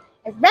 Poppy.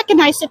 I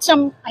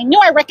knew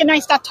I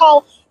recognized that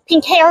tall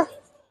pink hair.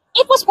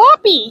 It was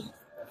Poppy.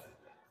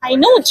 I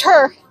know it's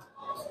her.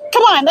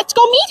 Come on, let's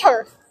go meet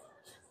her.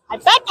 I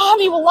bet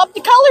Poppy will love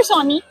the colors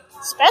on me,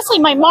 especially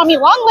my mommy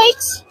long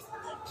legs.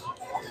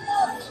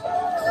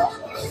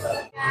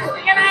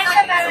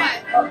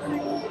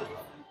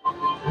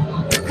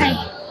 Okay.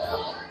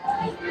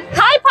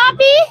 Hi,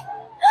 Poppy.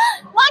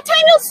 Long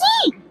time no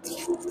see.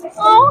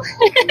 Oh.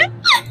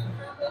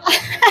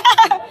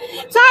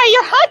 Sorry,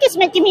 your hug is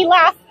making me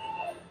laugh.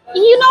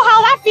 You know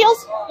how that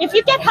feels. If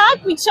you get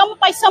hugged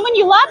by someone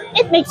you love,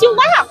 it makes you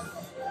laugh.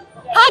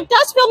 Hug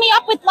does fill me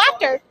up with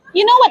laughter.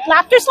 You know what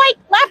laughter's like?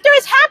 Laughter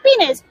is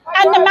happiness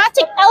and the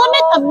magic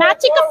element of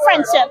magic of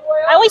friendship.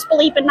 I always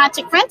believe in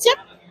magic friendship.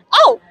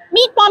 Oh,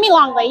 meet Mommy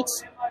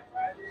Longlegs.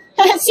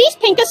 She's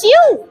pink as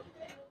you.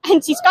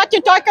 And she's got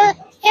your darker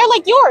hair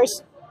like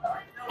yours.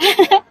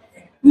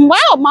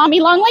 Wow, Mommy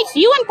Longlegs,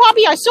 you and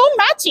Poppy are so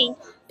matching.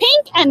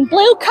 Pink and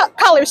blue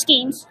color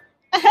schemes.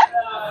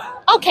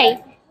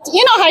 Okay.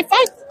 You know, high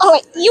five. Oh,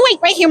 wait, you wait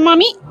right here,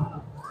 Mommy.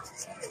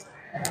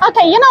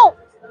 Okay, you know,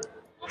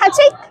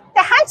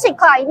 the handshake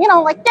climb, you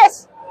know, like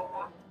this.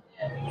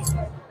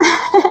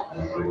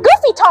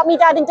 Goofy taught me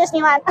that in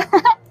Disneyland.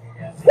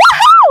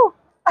 Woohoo!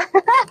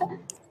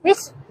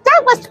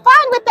 That was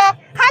fun with the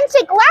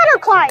handshake ladder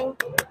climb.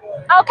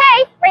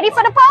 Okay, ready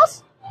for the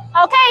pose?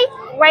 Okay,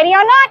 ready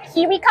or not,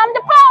 here we come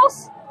to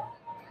pose.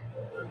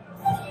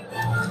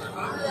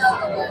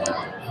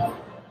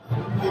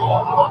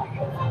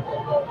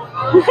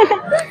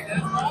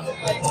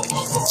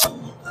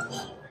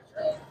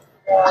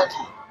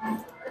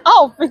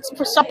 Oh,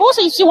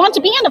 supposedly she wants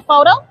to be in the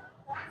photo.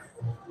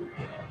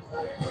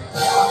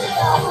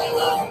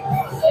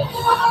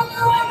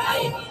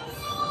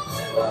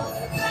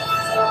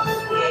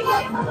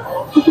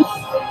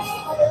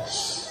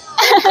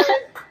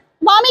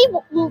 Mommy,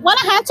 want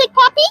a handshake,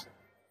 Poppy?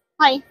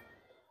 Hi.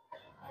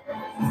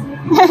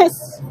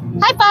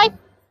 High five.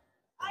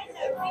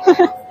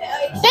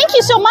 Thank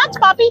you so much,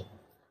 Poppy.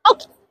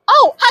 Okay.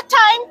 Oh, hot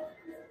time.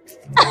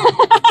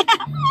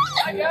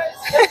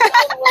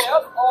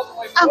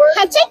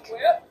 Handshake?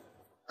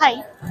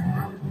 Hi.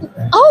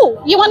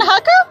 Oh, you want to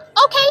hug her?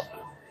 Okay.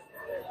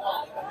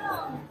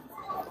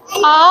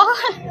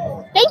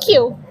 Thank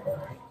you.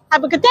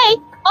 Have a good day.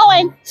 Oh,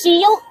 and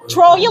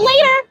troll you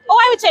later. Oh,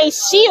 I would say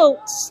see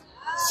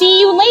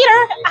you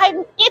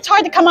later. It's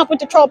hard to come up with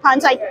the troll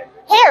puns like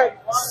hair.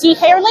 See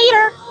hair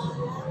later.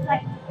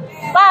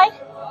 Bye.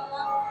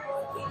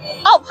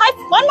 Oh,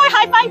 one more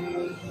high five.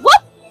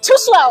 Whoop, too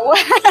slow.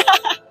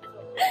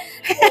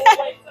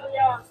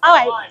 All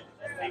right.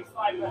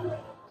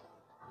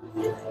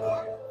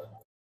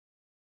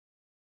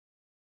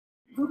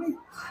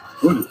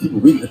 Oh, there's people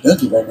waiting at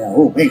Dunkin' right now.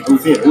 Oh man,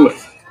 who's here? Oh,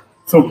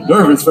 so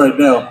nervous right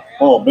now.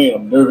 Oh man,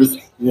 I'm nervous.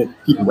 Yeah,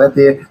 people went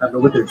there. I don't know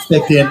what they're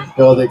expecting.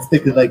 They're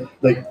expecting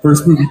like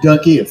first movie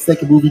Donkey, or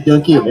second movie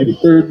Donkey, or maybe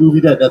third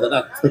movie Donkey. No, they're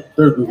not expecting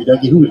third movie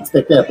Donkey. Who would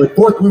expect that? But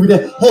fourth movie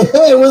Donkey.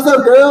 Hey, what's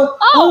up, girl?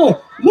 Oh,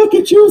 hey, look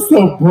at you,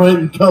 so bright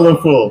and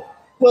colorful.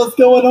 What's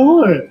going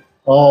on?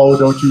 Oh,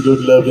 don't you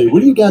look lovely? What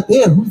do you got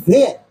there? Who's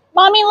that?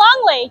 Mommy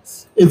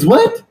Longlegs. It's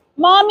what?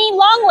 Mommy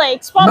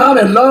Longlegs.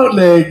 Mommy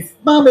Longlegs.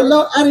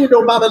 I didn't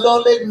know Mommy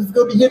Longlegs was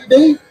gonna be here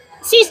today.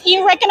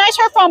 You recognize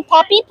her from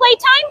Poppy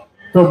Playtime?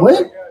 From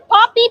what?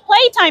 Poppy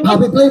Playtime.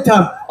 Poppy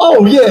Playtime.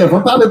 Oh yeah,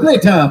 from Poppy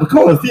Playtime. Of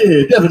course,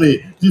 yeah,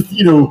 definitely. Just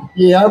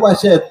I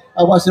watch that.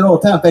 I watch it all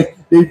the time. In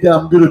fact,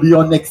 I'm gonna be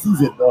on next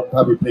season on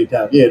Poppy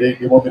Playtime. Yeah,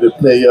 they want me to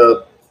play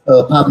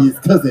Poppy's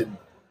cousin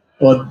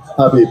on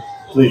Poppy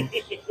Play.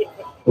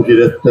 Okay,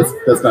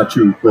 that's not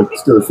true, but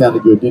still, it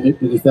sounded good, didn't it?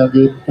 Did it sound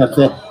good? Kind of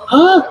say,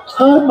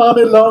 hi,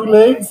 mommy long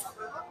legs.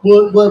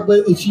 Well,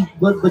 but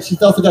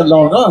she's also got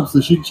long arms, so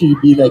shouldn't she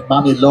be like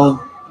mommy long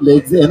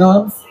legs and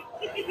arms?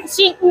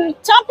 See,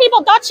 some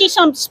people thought she's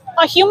a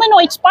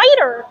humanoid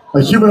spider.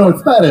 A humanoid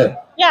spider.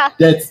 Yeah.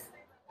 That's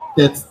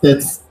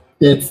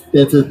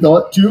a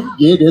thought too.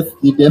 Yeah, that's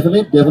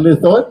definitely a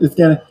thought. It's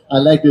kind of, I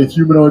like the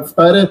humanoid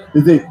spider.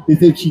 They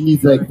say she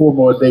needs like 4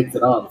 more legs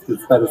and arms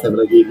because spiders have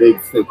like 8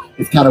 legs. So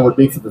it's kind of what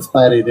makes them a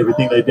spider and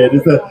everything like that.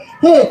 It's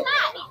hey,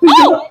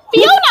 oh,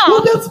 Fiona!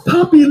 Oh, that's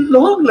Poppy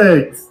long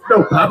legs.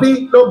 No,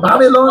 Poppy, no,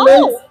 Mommy long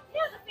legs.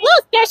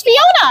 Look, there's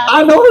Fiona.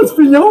 I know it's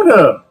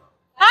Fiona.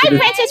 Hi,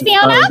 Princess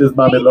Fiona. There's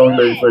Mommy long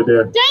legs right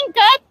there. Doing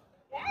good.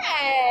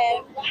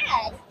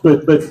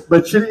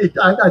 But should it,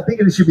 I think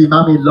it should be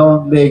mommy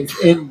long legs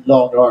and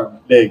long arm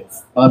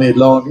legs. Mommy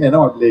long and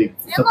arm legs.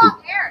 And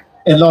long hair.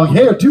 And long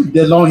hair too.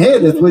 That long hair,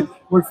 that's what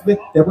works.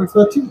 That works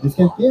well too. This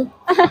kind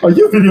Are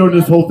you videoing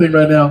this whole thing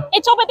right now?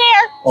 It's over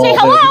there. Oh, Say man,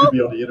 hello. we're gonna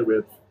be on the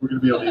interwebs. We're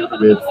gonna be on the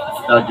interwebs.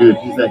 It's not good.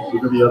 He's like, we're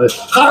gonna be on the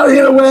hi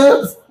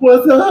interwebs.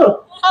 What's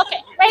up? Okay,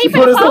 ready for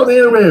Put the us on pose? the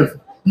interwebs.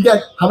 You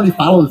got how many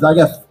followers? I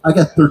got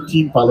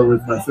 13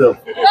 followers myself.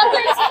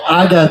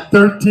 I got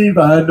 13.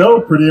 I know,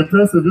 pretty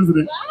impressive, isn't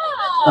it?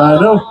 I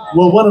know.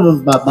 Well, one of them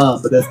is my mom,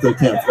 but that still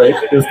counts, right?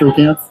 That still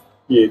counts?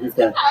 Yeah, this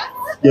counts.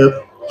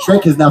 Yep.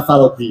 Shrek has not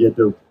followed me yet,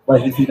 though. Why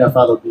has he not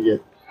followed me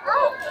yet?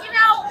 Oh,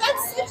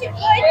 that's such a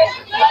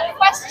good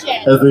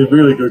question. That's a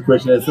really good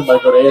question. And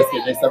somebody's going to ask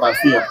it next time I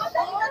see him.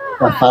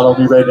 Follow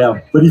me right now.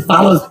 But he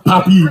follows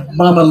Poppy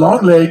Mama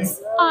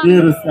Longlegs.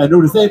 Yeah, I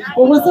noticed that.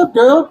 Well, what's up,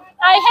 girl?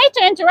 I hate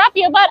to interrupt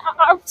you, but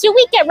should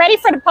we get ready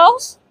for the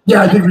pose?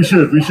 Yeah, I think we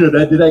should.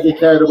 Did I get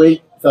carried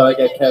away? So I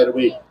got carried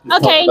away.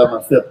 Just Okay. talking about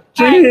myself. Right.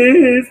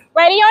 Cheers.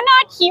 Ready or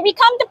not, here we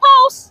come to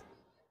pose.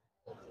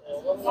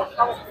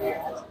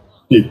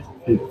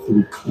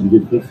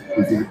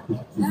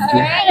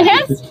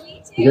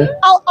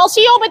 I'll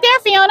see you over there,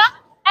 Fiona.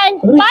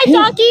 And bye,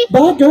 donkey.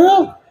 Bye,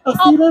 girl. I'll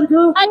see you later,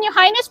 girl. And your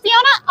highness,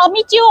 Fiona, I'll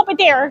meet you over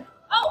there.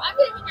 Oh, I'm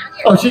going to hang out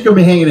here. Oh, she's going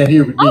to be hanging out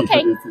here with me.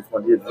 Okay. This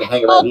one here.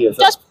 Hanging out here.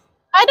 So.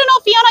 I don't know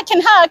if Fiona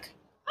can hug.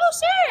 Oh,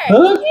 sure. Huh?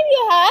 I'll give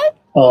you a hug.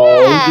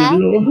 Oh, Yeah. give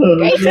me a little hug.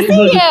 Great to Give me a see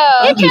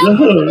hug. you. Give me a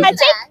hug.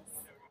 Handshake.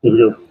 Here we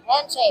go.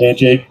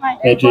 Handshake.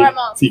 Handshake.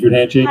 Formal. Secret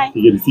handshake. Hi.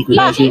 You get a secret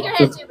Yeah, handshake. secret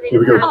handshake. Here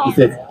we go. Oh. He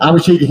said, I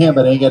would shake your hand,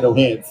 but I ain't got no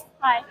hands.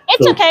 Hi.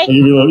 It's So, okay. I'll give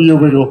you a little ear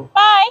wiggle.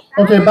 Bye.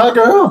 Okay, bye,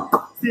 girl.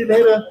 See you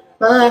later.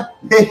 Bye.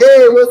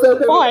 Hey, what's up,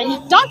 Boy,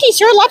 donkey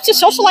sure loves to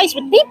socialize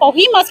with people.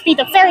 He must be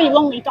the very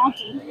lonely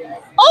donkey.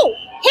 Oh,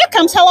 here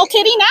comes Hello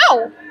Kitty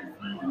now.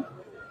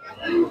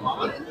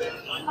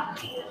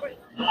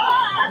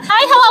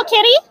 Hi, Hello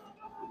Kitty.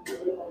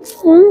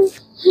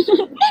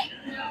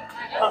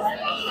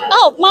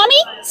 Oh,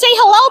 Mommy, say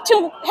hello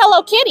to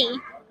Hello Kitty.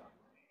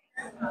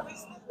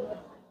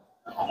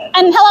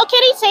 And Hello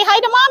Kitty, say hi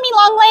to Mommy,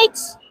 long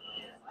legs.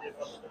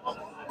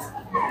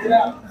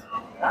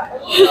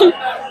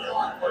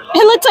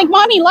 It looks like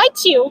Mommy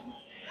likes you.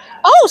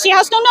 Oh, she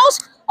has no nose.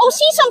 Oh,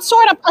 she's some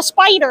sort of a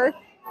spider,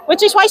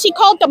 which is why she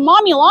called the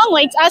Mommy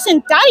Longlegs, as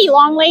in Daddy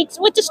Longlegs,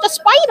 which is the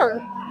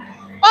spider.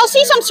 Well,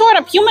 she's some sort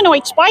of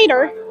humanoid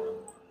spider,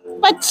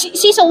 but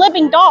she's a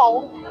living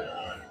doll.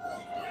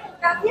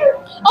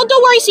 Oh,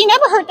 don't worry, she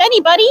never hurt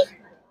anybody.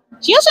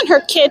 She doesn't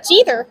hurt kids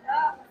either.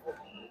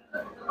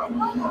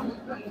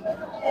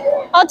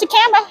 Oh, to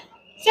camera.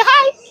 Say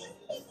hi.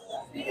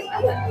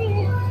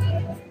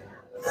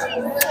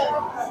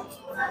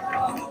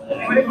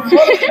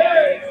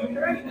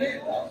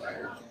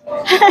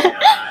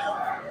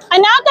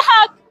 And now the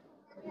hug.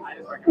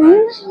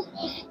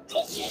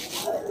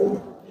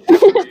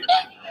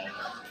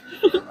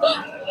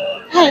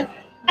 Hi.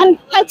 And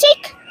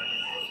handshake.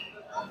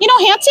 You know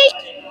handshake?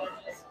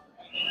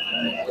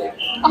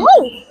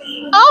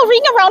 Oh,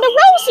 ring around a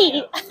rosy.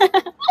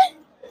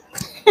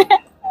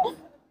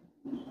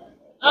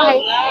 Hi.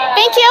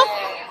 Thank you.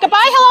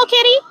 Goodbye, Hello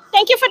Kitty.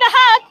 Thank you for the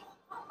hug.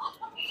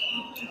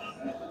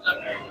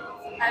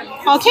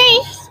 Okay.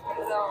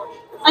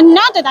 And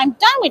now that I'm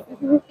done with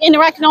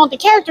interacting with all the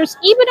characters,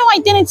 even though I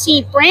didn't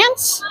see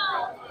Brant's,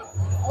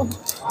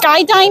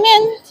 Guy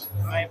Diamond,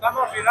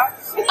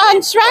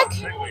 and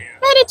Shrek,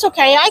 but it's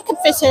okay, I could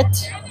visit.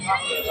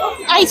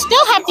 I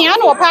still have the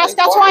annual pass,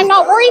 that's why I'm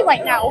not worried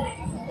right now.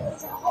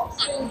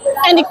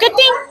 And the good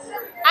thing,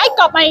 I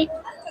got my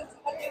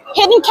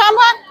hidden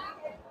camera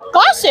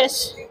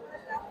glasses.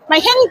 My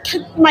hidden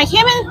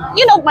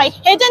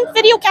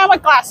video camera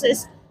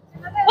glasses.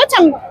 Which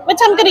I'm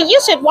gonna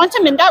use it once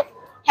I'm in that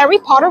Harry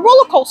Potter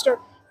roller coaster.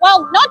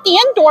 Well, not the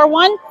indoor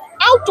one,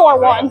 outdoor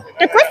one,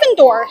 the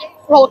Gryffindor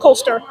roller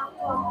coaster.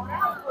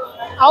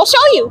 I'll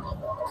show you.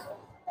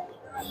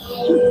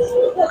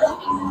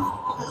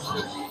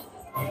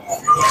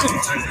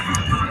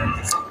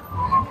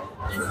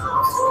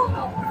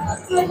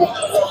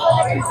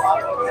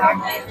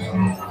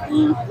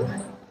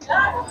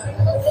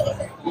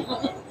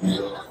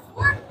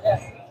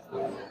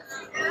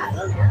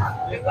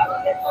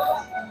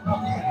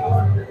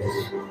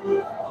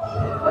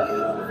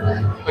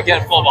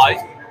 Again, full body.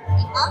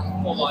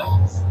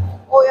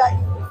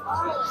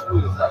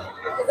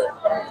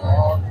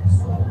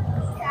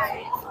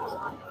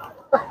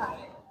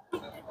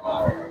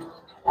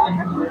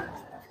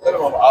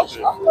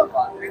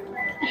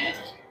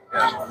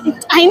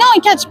 I know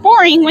it gets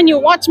boring when you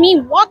watch me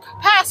walk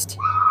past,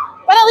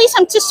 but at least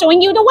I'm just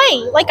showing you the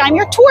way, like I'm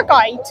your tour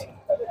guide.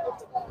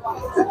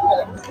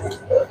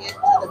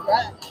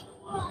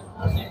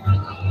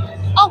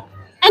 Oh,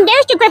 and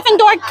there's the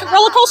Gryffindor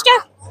roller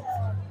coaster.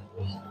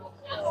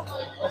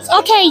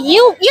 Okay,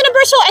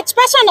 Universal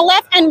Express on the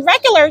left and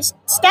regular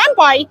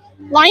standby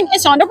line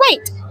is on the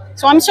right.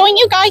 So I'm showing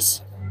you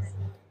guys.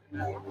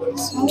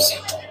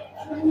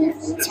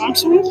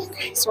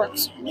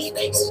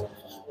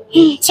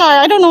 Sorry,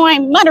 I don't know why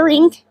I'm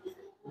muttering.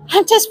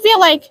 I just feel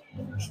like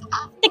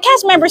the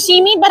cast members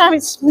see me, but I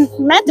was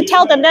meant to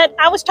tell them that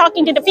I was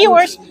talking to the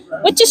viewers,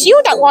 which is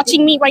you that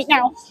watching me right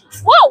now.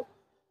 Whoa!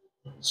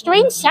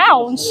 Strange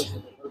sounds.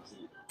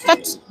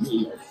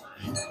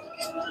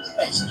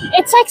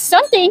 It's like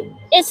something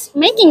is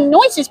making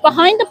noises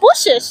behind the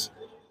bushes.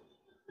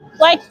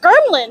 Like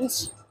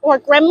gremlins or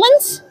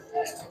gremlins?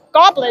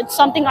 Goblins,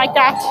 something like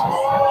that.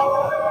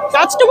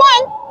 That's the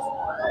one.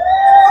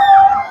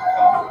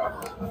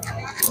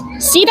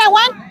 See that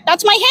one?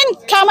 That's my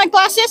hand camera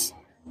glasses.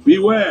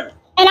 Beware.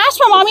 And as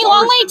for Mommy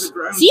Longlegs,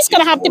 she's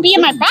gonna have to be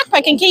in my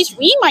backpack in case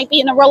we might be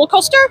in a roller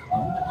coaster.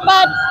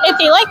 But if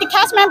they let the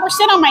cast member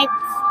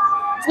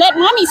let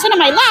Mommy sit on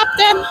my lap,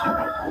 then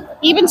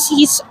even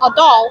she's a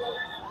doll,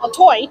 a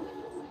toy.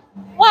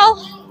 Well,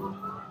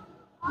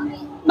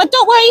 but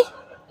don't worry.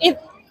 If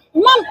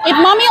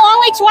Mommy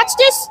Longlegs watch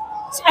this,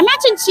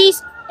 imagine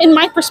she's in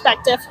my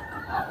perspective.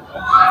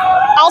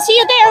 I'll see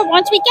you there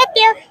once we get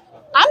there.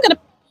 I'm gonna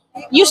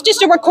use this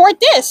to record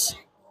this.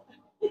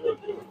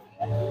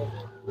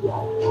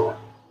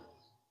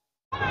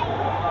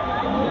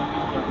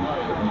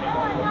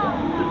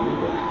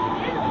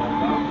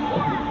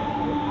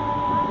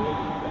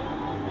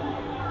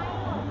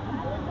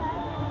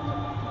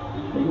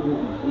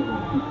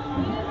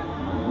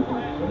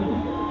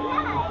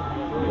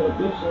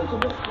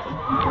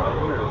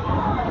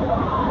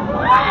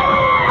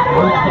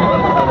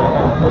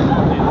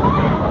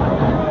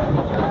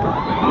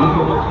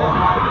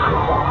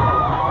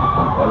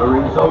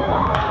 Gallery's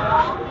open.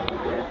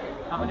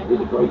 Did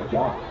a great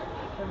job.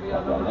 Can be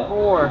on number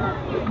 4.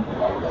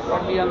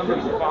 Can be on number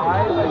 5.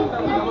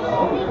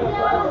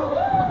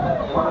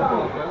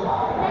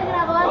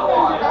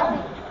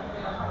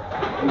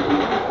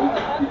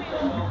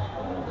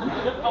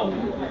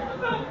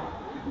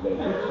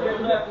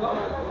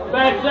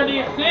 Bags under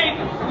your seat.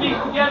 Sneak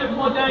together,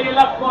 pull down your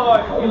left bar.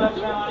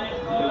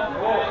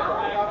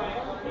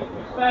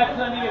 Bags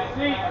under your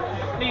seat.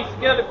 Sneak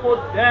together, pull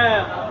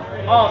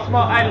down. All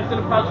small items in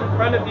the pouch in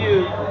front of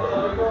you.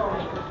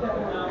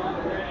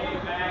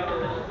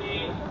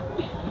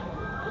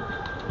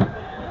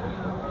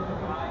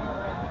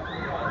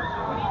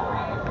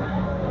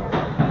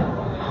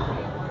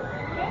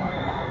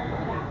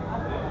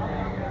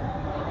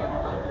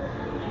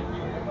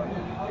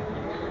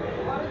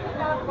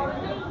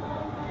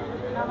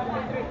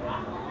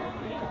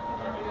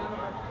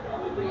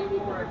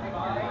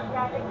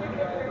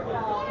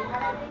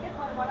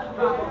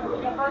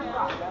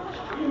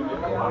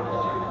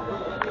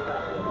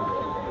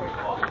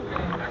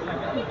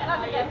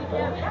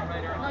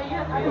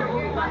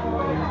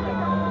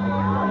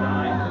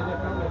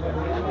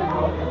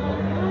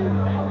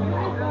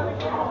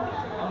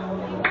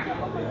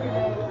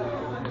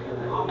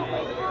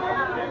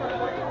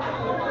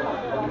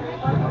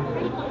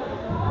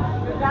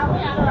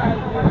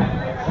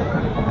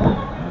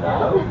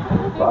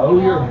 Bow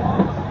your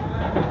head.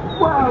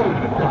 Wow!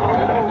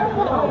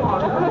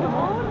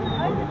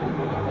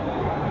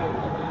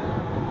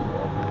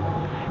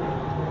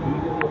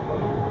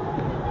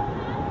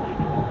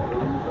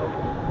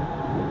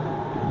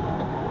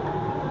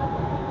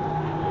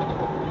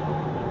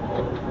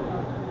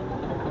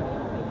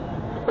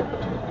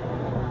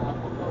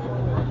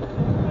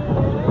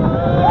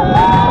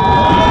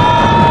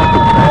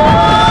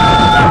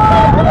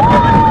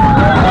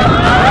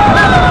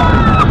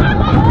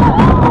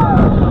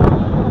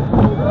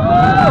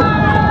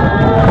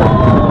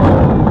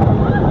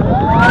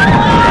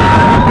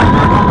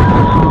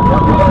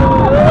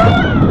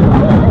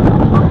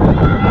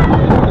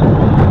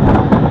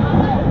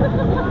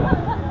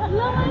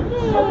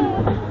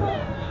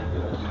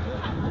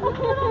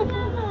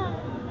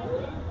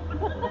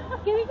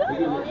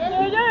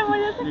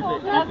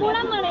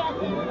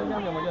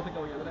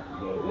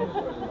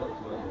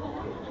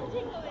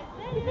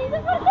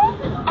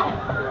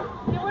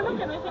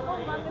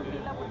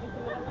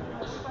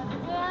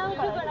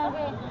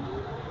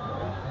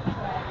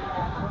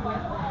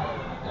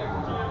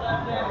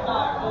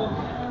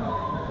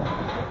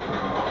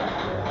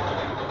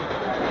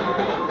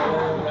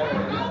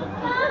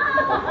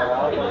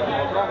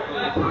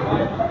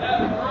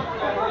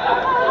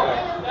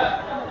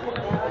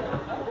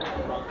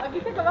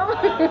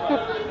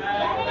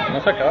 No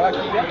se acaba aquí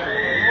ya.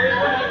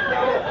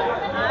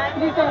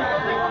 Dice,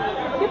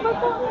 ¿qué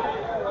pasó?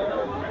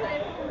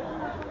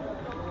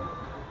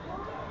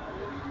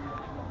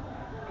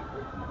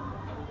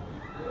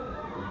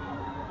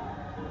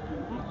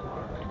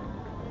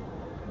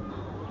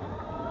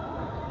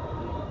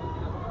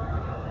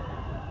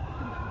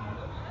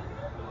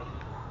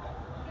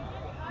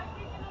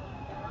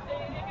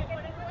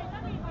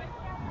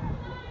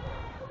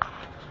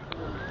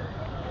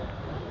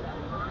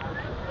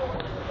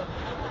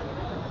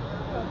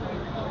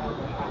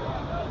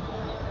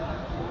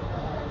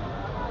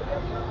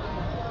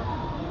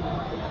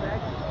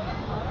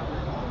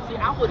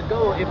 I would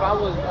go if I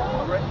was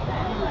ready.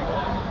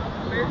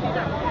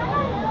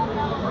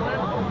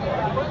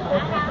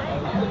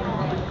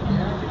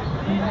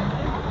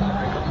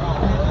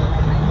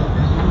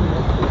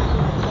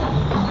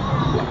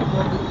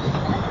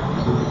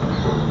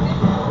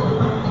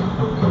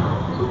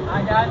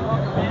 Hi guys,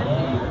 welcome in.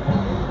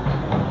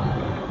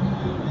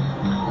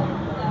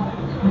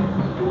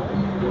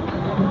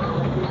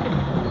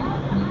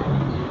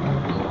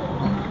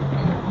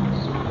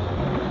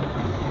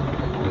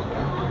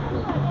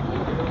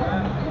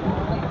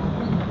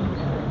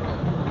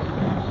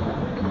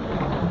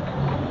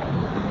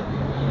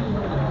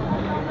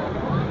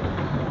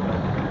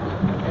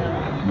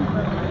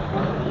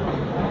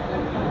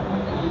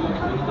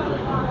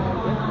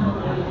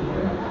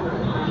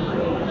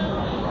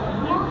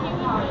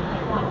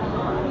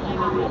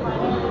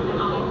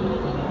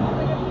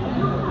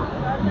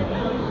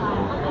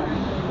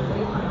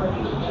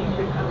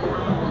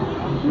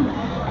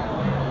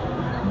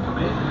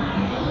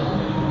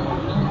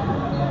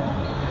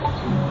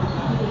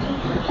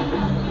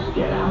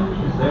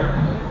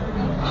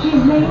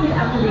 She's named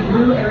after the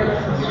blue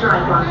iridescent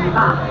stripe on her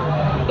back.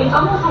 It's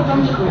almost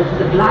identical to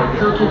the black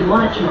filtered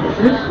monitoring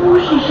lizard who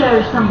she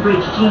shares some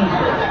bridge genes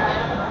with.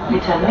 You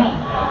tell me.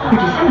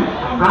 Pretty simple,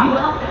 right?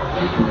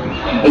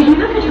 If you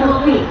look at her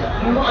feet,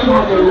 she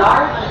has a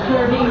large,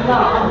 curving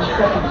claw on the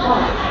second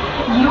toe.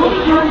 You'll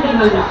be able to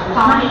notice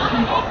 5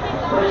 people.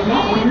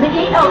 When the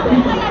gate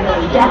opens,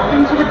 step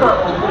into the boat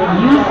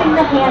using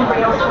the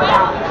handrails for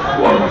balance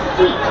and the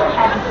seat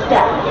as a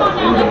step,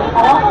 moving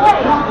all the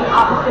way to the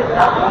opposite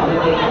side.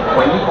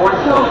 When you board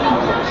the boat,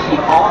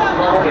 keep all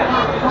small guests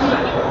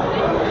essential.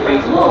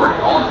 Face forward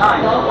all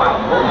times while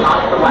holding on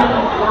to the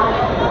ladder.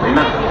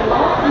 Remember,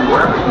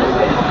 wherever you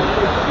stand,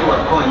 you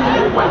are going to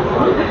be wet.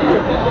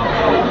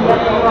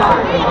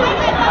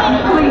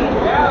 Please,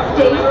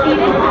 stay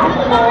seated at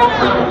all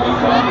times.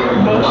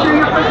 Make sure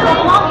your personal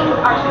belongings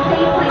are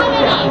safely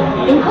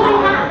stored,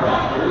 including that.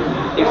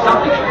 If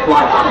something should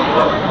fly off the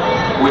boat,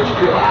 which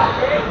could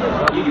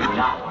happen, you do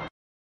not want.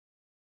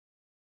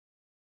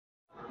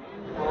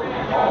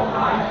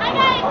 Hi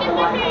guys, get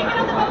my feet, get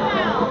on the boat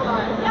now.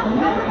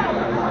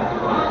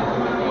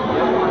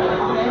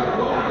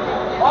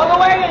 All the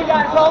way in,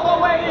 guys, all the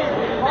way in.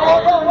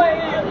 All the way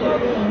in.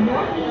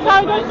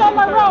 Sorry, there's no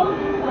more room.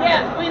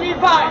 Yes, we need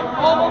 5.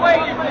 All the way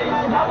in, please.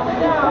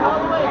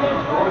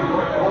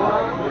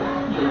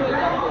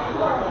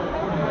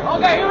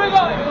 Okay, here we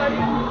go, everybody.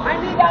 I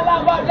need that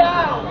lava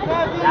down.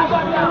 Lava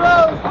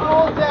down.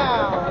 Hold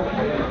down.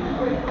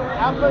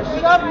 Now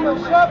push up,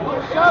 push up,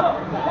 push up.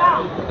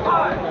 Down.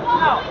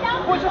 Now,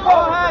 push your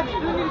forward hands. You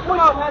need to push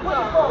up, hands up.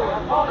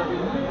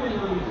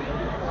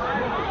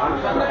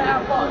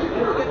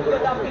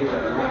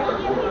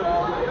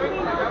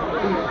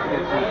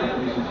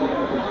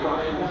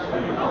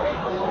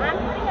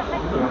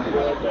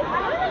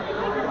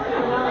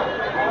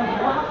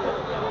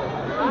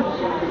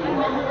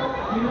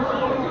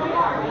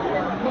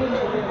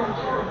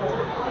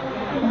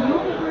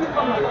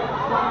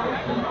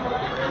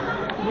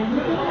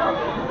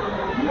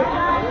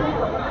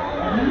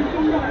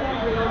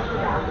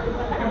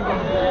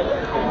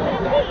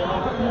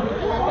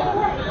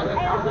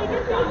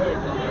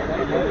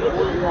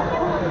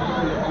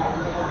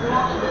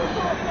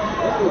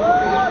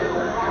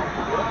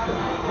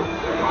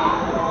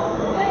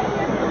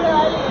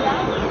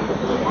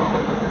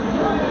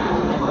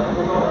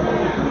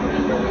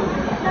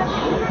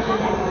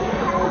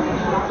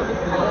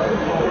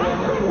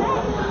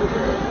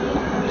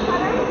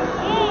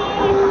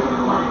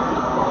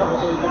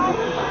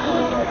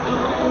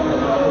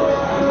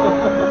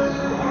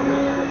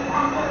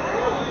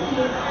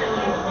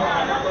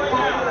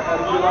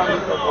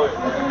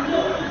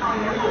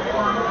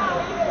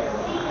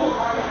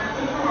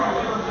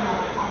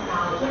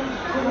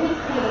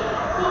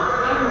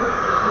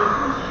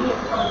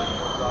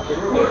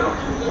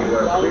 You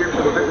are clear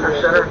for the visitor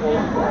center.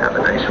 Have a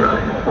nice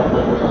ride.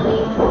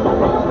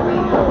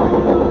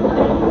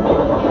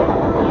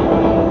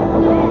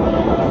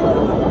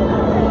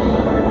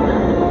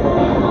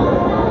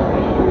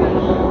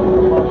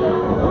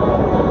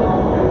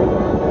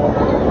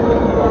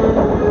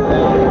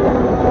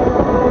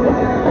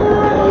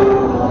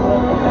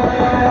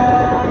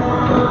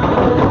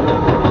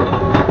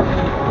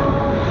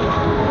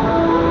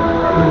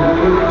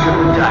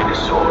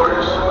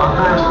 Dinosaurs. A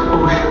vast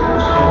ocean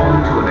was home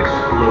to an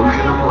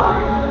explosion of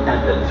life. At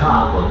the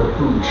top of the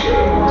food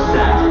chain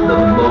sat the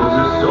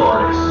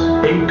Mosasaurus,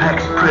 apex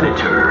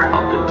predator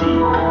of the deep.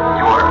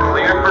 You are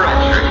clear for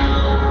entry.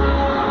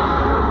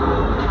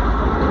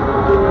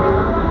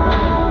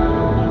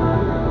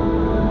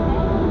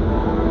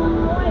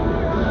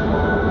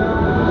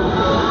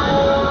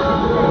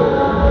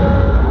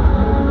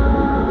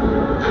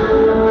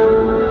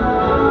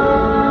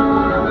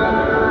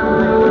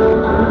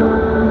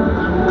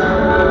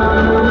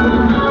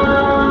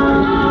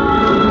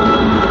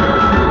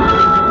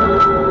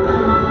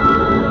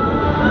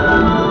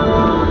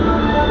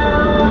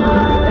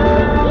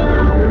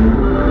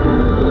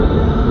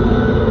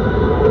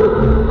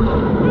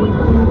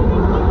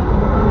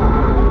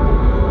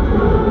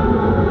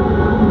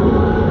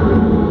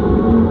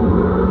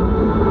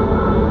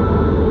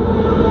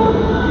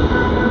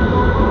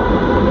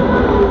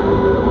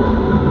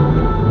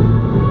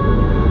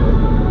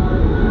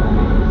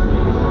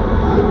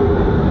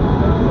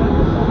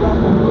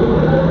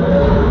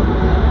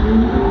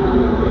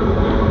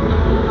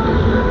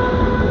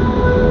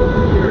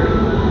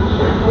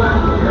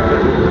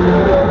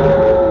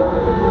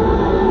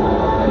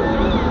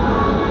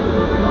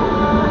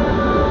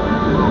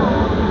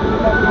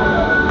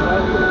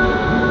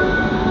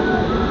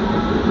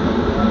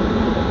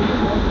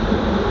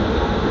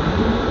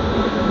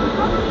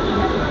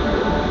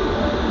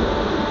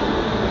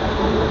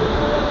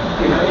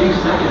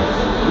 few seconds,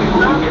 we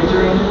will be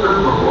entering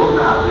Herbivore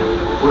Valley,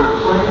 where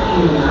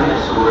plenty of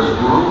dinosaurs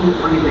roam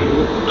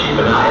freely. Keep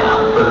an eye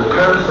out for the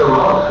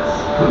Parasaurolophus,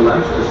 who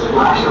likes to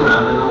splash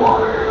around in the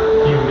water.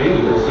 You may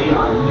even see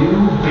our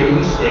new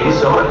baby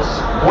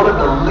Stegosaurus, one of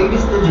the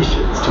latest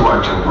additions to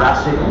our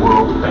Jurassic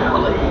World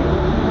family.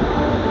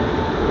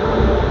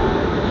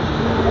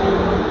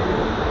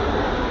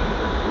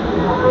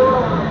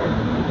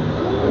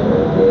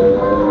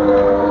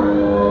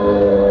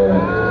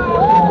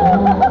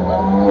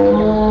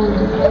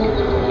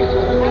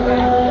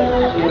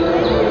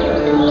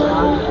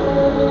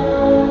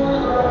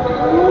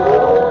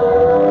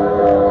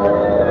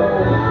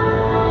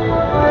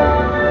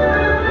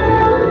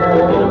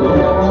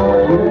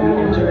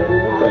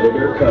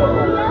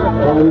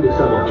 Home to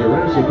some of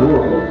Jurassic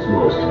World's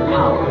most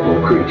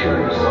powerful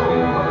creatures.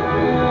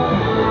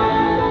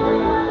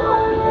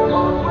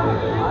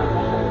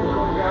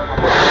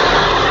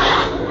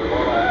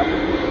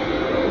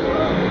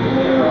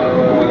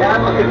 We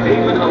have a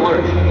containment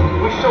alert.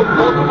 We show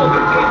multiple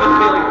containment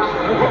failures.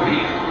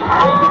 Repeat,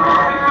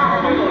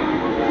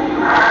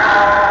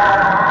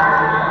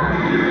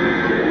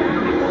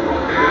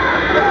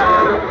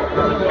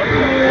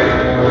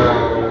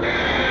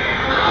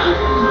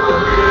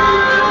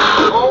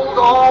 Hold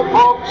all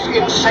boats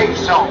in safe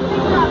zone.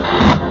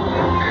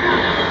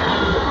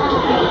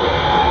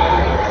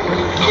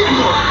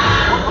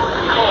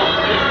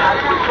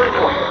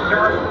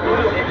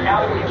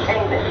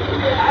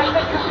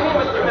 Access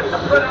containment units to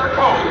Predator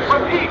Cove.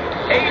 Repeat,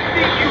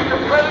 ACU to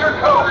Predator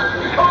Cove.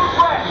 Code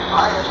red.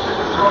 I am to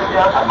destroy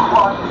down a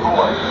quad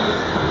board.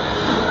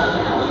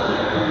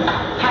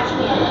 Catch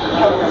me in.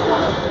 Kill this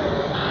one.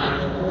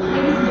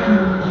 Ladies and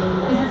gentlemen,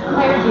 this is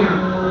Claire here.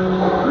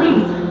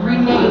 Please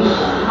remain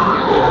calm.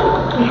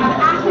 We have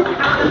active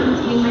outer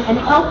containment and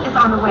help is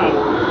on the way.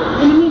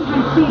 In the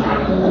meantime, please.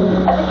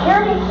 A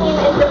security team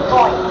is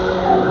deployed.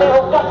 They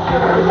will get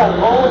through the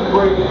All and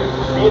Brady.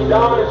 The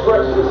Indominus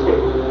Rex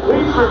escape.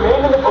 Please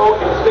remain in the boat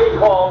and stay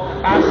calm.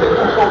 Asset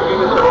control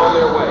units are on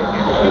their way.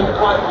 Keep the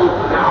flight loop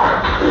now.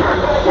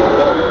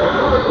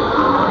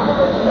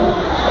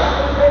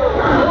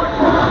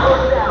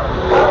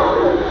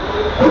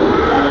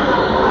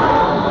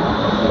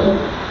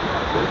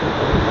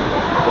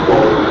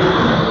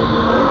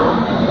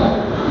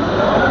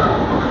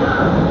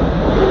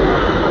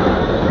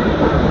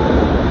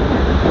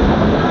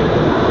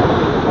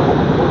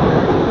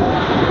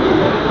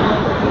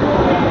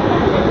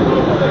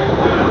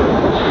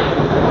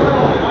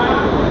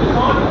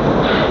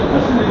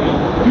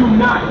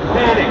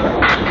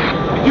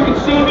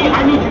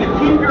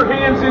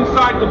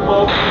 Inside the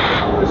boat,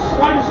 the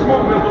slightest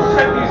movement will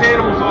set these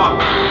animals off.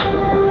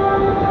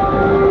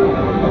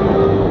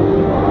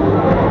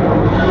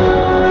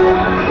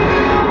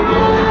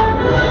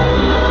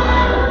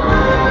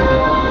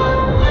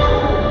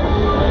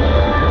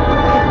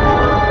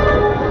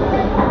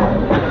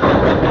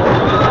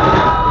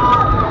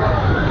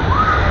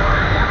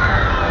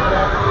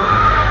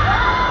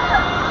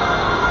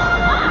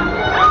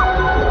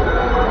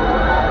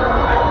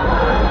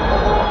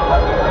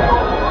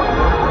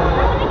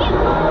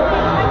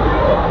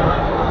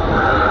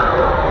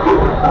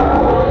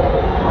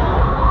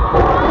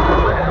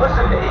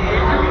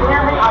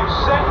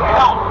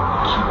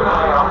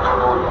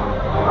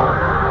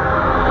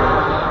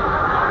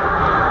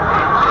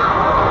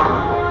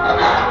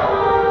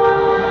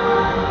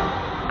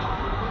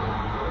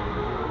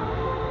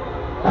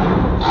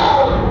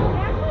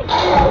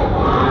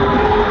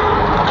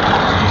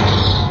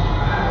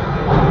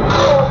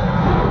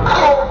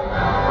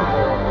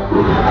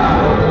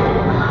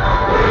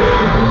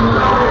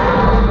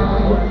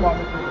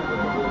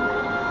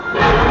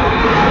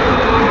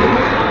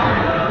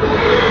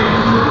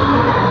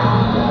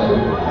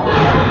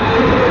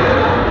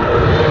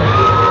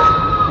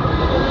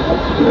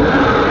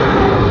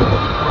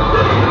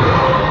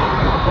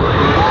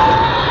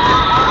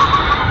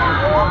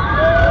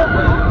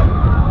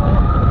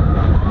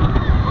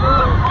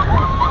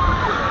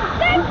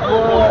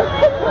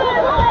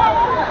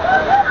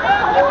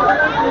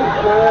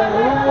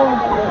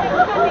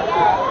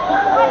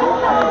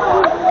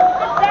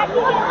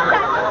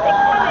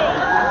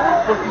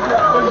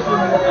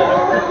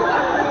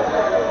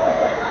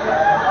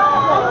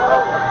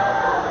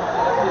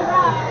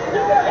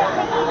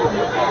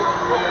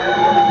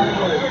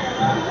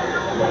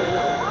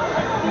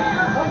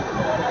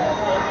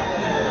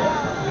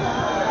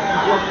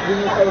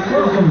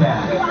 Welcome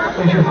back.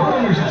 If your phone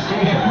enters the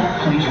station,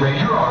 please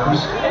raise your arms,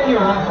 and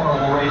your left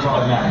arm will raise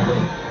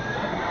automatically.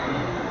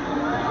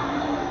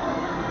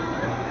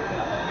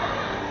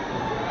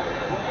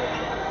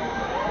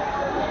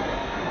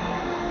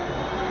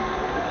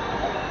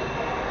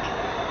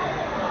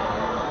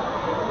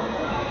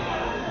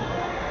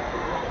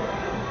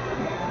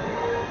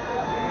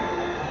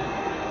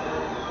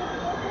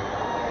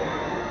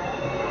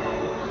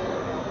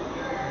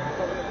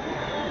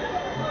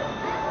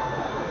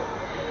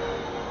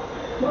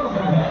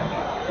 Welcome back.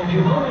 If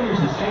your phone enters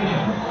the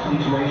station,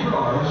 please raise your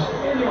arms,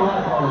 and your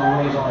left arm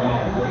will raise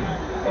automatically.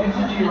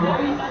 Exit to your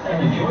right,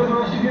 and enjoy the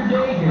rest of your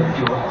day here.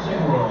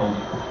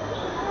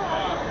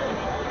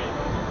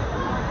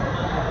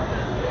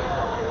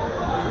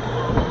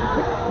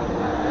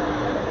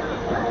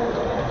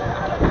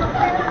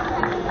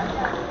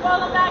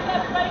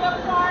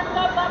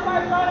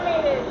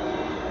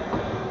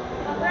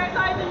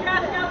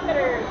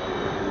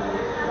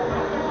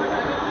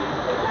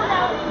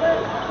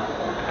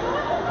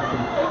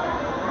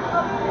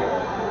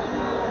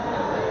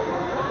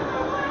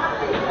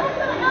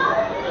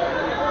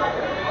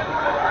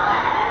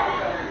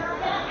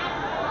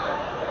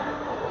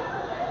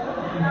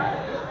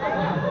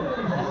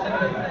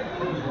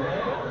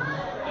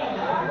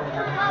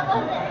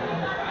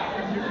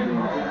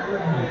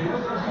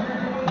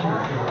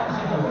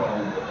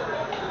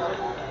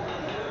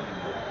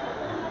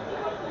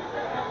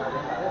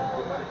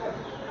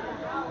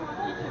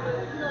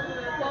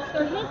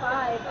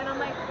 25, and I'm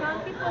like, some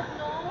people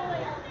know,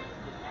 like.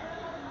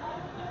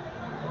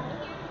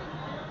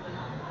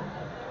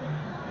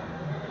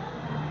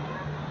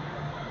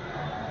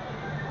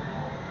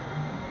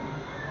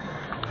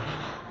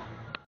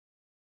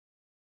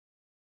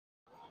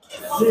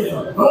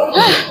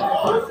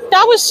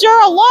 That was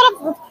sure a lot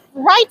of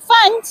right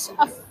funds,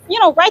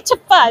 right to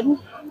fun.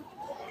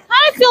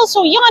 I feel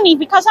so yawny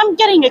because I'm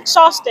getting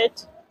exhausted.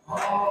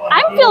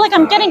 I feel like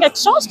I'm getting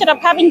exhausted of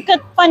having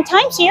good fun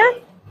times here.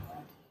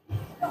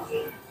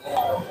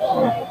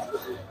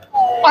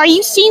 Are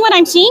you seeing what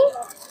I'm seeing?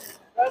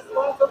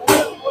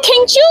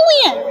 King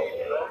Julian!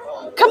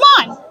 Come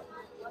on!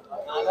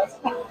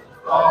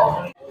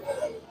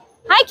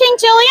 Hi, King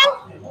Julian.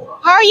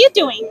 How are you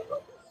doing?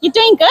 You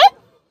doing good?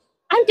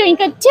 I'm doing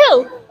good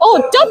too. Oh,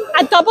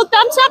 a double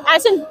thumbs up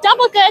as in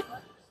double good.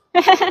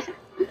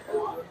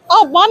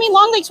 Oh, Mommy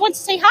Longlegs wants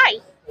to say hi.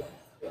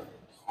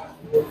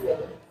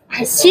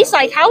 She's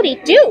like, howdy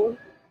do.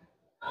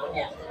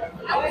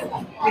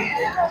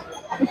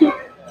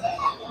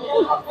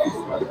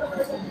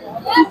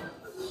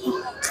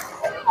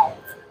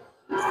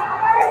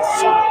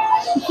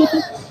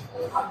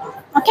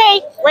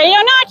 Okay, ready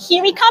or not,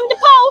 here we come to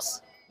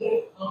pose.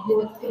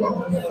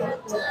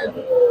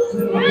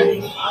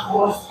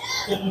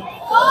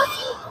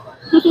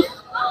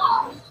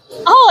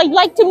 Oh, I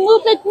like to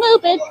move it,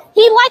 move it.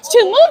 He likes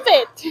to move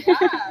it.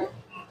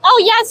 Oh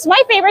yes,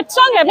 my favorite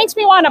song that makes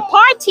me want to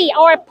party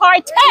or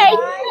partay.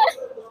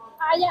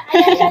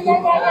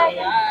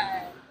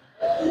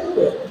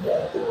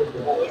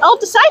 Oh,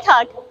 the side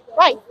hug.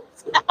 Right.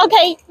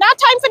 Okay, now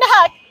time for the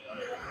hug.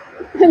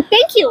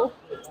 Thank you.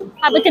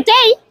 Have a good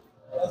day.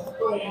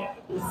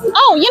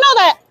 Oh,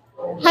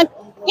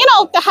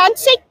 the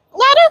handshake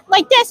ladder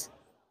like this.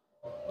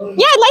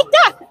 Yeah, like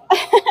that.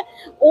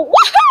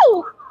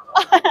 Woohoo!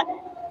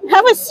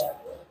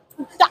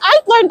 I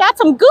learned that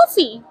from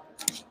Goofy.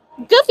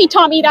 Goofy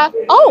taught me that.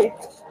 Oh.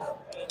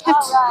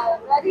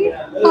 Alright, ready?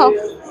 Oh.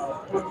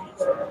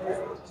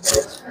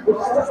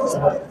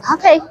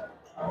 Okay.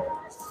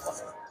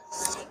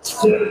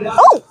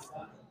 Oh.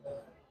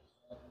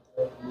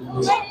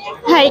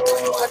 Hey.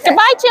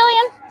 Goodbye,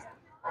 Jillian.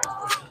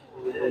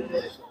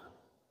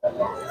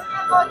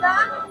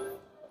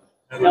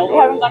 No, we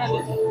haven't gone to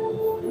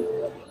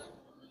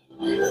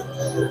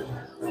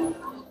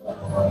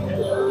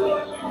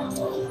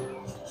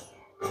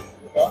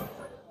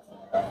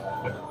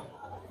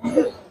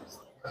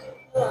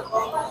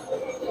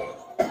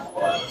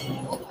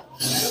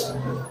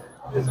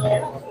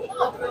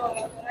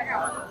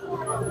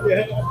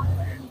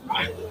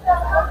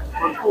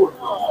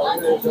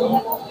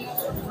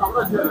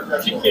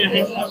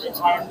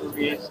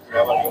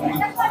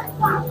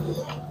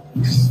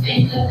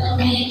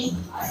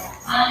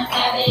I'm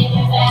having a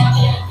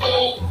bad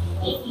day.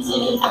 If you see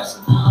me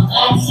personal,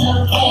 that's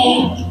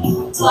okay.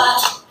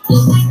 Watch, this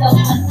is the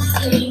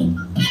thing.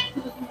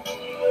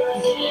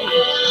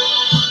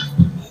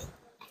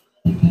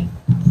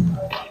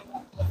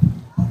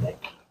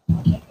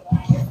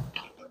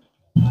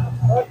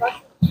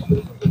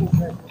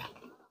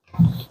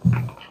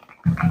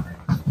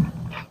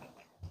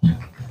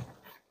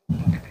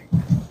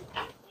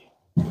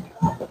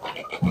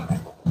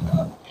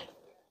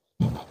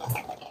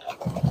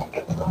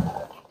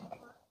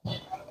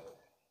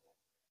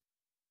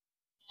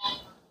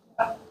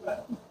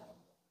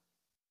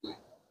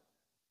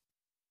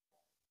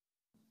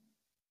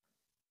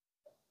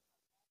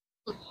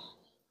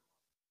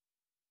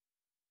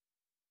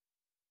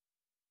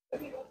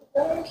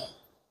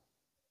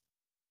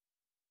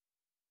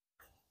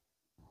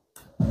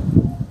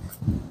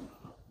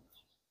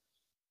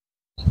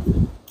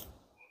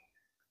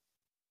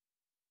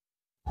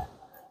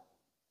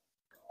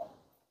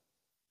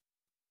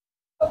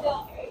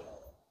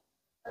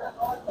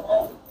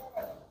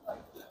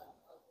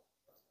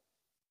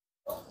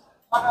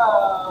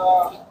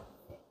 I'm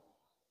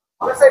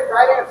gonna say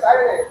Friday and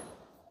Saturday.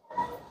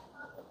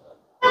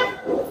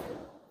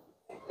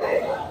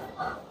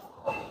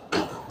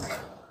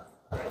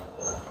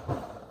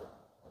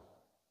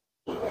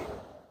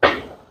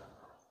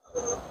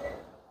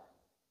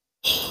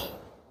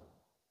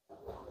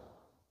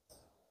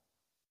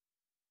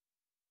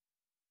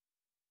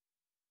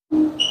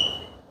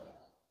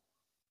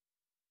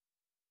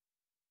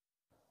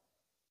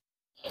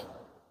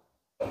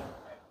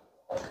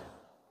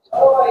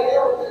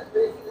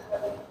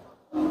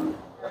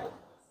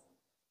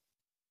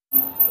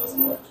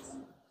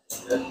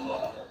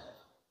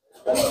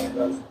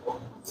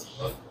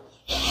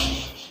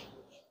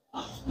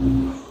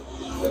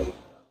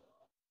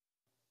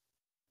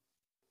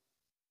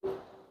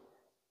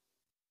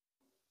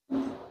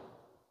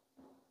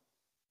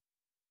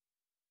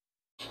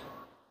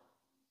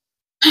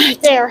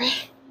 There.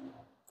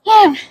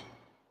 Yeah.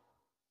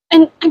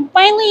 And I'm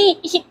finally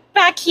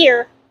back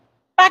here.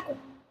 Back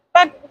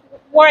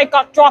where I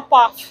got dropped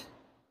off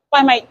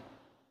by my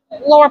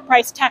lower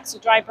price taxi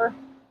driver.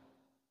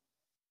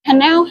 And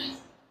now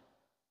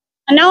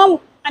I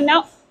don't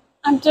know,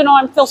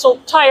 I feel so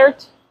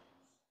tired.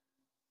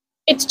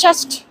 It's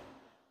just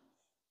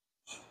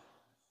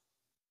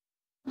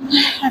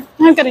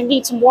I'm gonna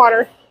need some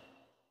water.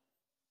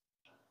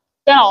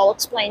 Then I'll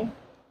explain.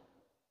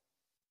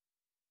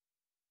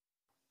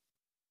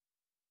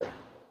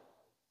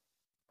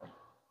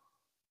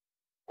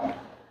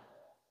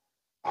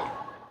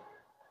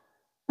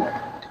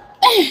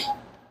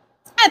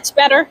 That's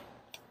better.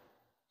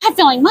 I'm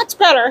feeling much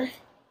better.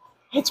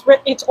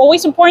 It's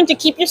always important to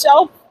keep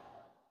yourself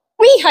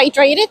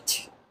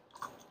rehydrated.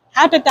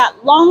 After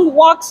that long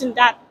walks and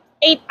that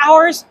 8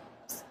 hours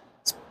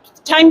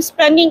time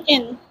spending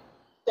in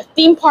the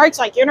theme parks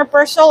like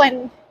Universal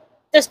and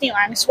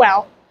Disneyland as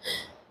well.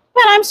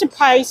 But I'm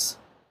surprised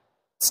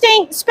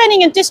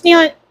spending in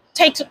Disneyland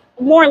takes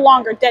more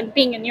longer than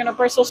being in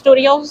Universal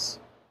Studios.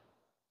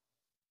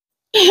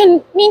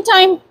 And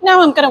meantime,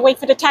 now I'm gonna wait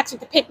for the taxi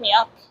to pick me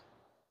up.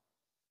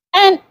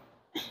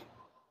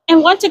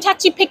 And once the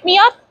taxi pick me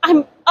up,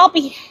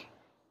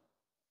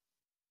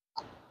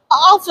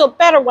 I'll feel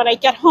better when I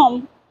get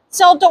home.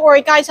 So don't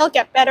worry, guys, I'll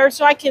get better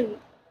so I can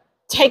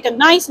take a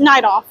nice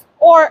night off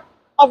or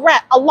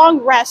a long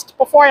rest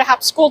before I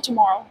have school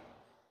tomorrow.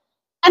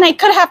 And I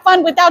could have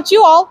fun without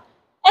you all.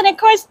 And of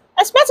course,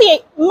 especially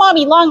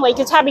Mommy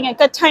Longlegs is having a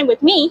good time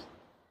with me.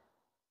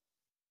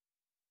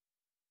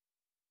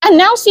 And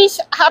now she's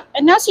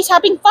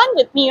having fun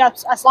with me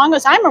as long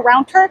as I'm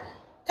around her.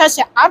 Because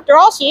after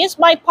all, she is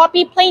my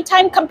Poppy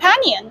Playtime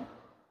companion.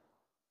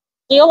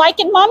 Do you like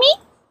it, Mommy?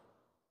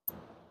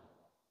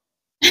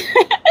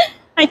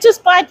 I'm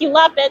just glad you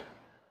love it.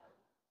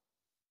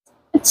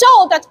 And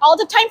so, that's all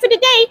the time for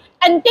today.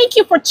 And thank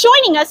you for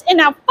joining us in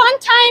our fun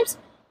times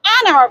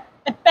and our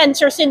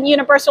adventures in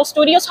Universal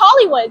Studios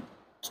Hollywood.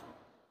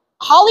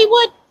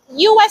 Hollywood,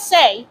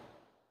 USA.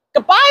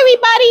 Goodbye,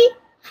 everybody.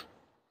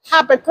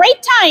 Have a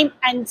great time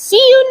and see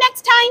you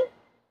next time.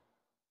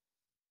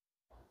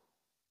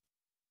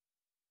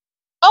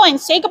 Oh,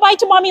 and say goodbye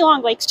to Mommy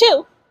Longlegs,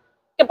 too.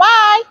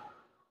 Goodbye.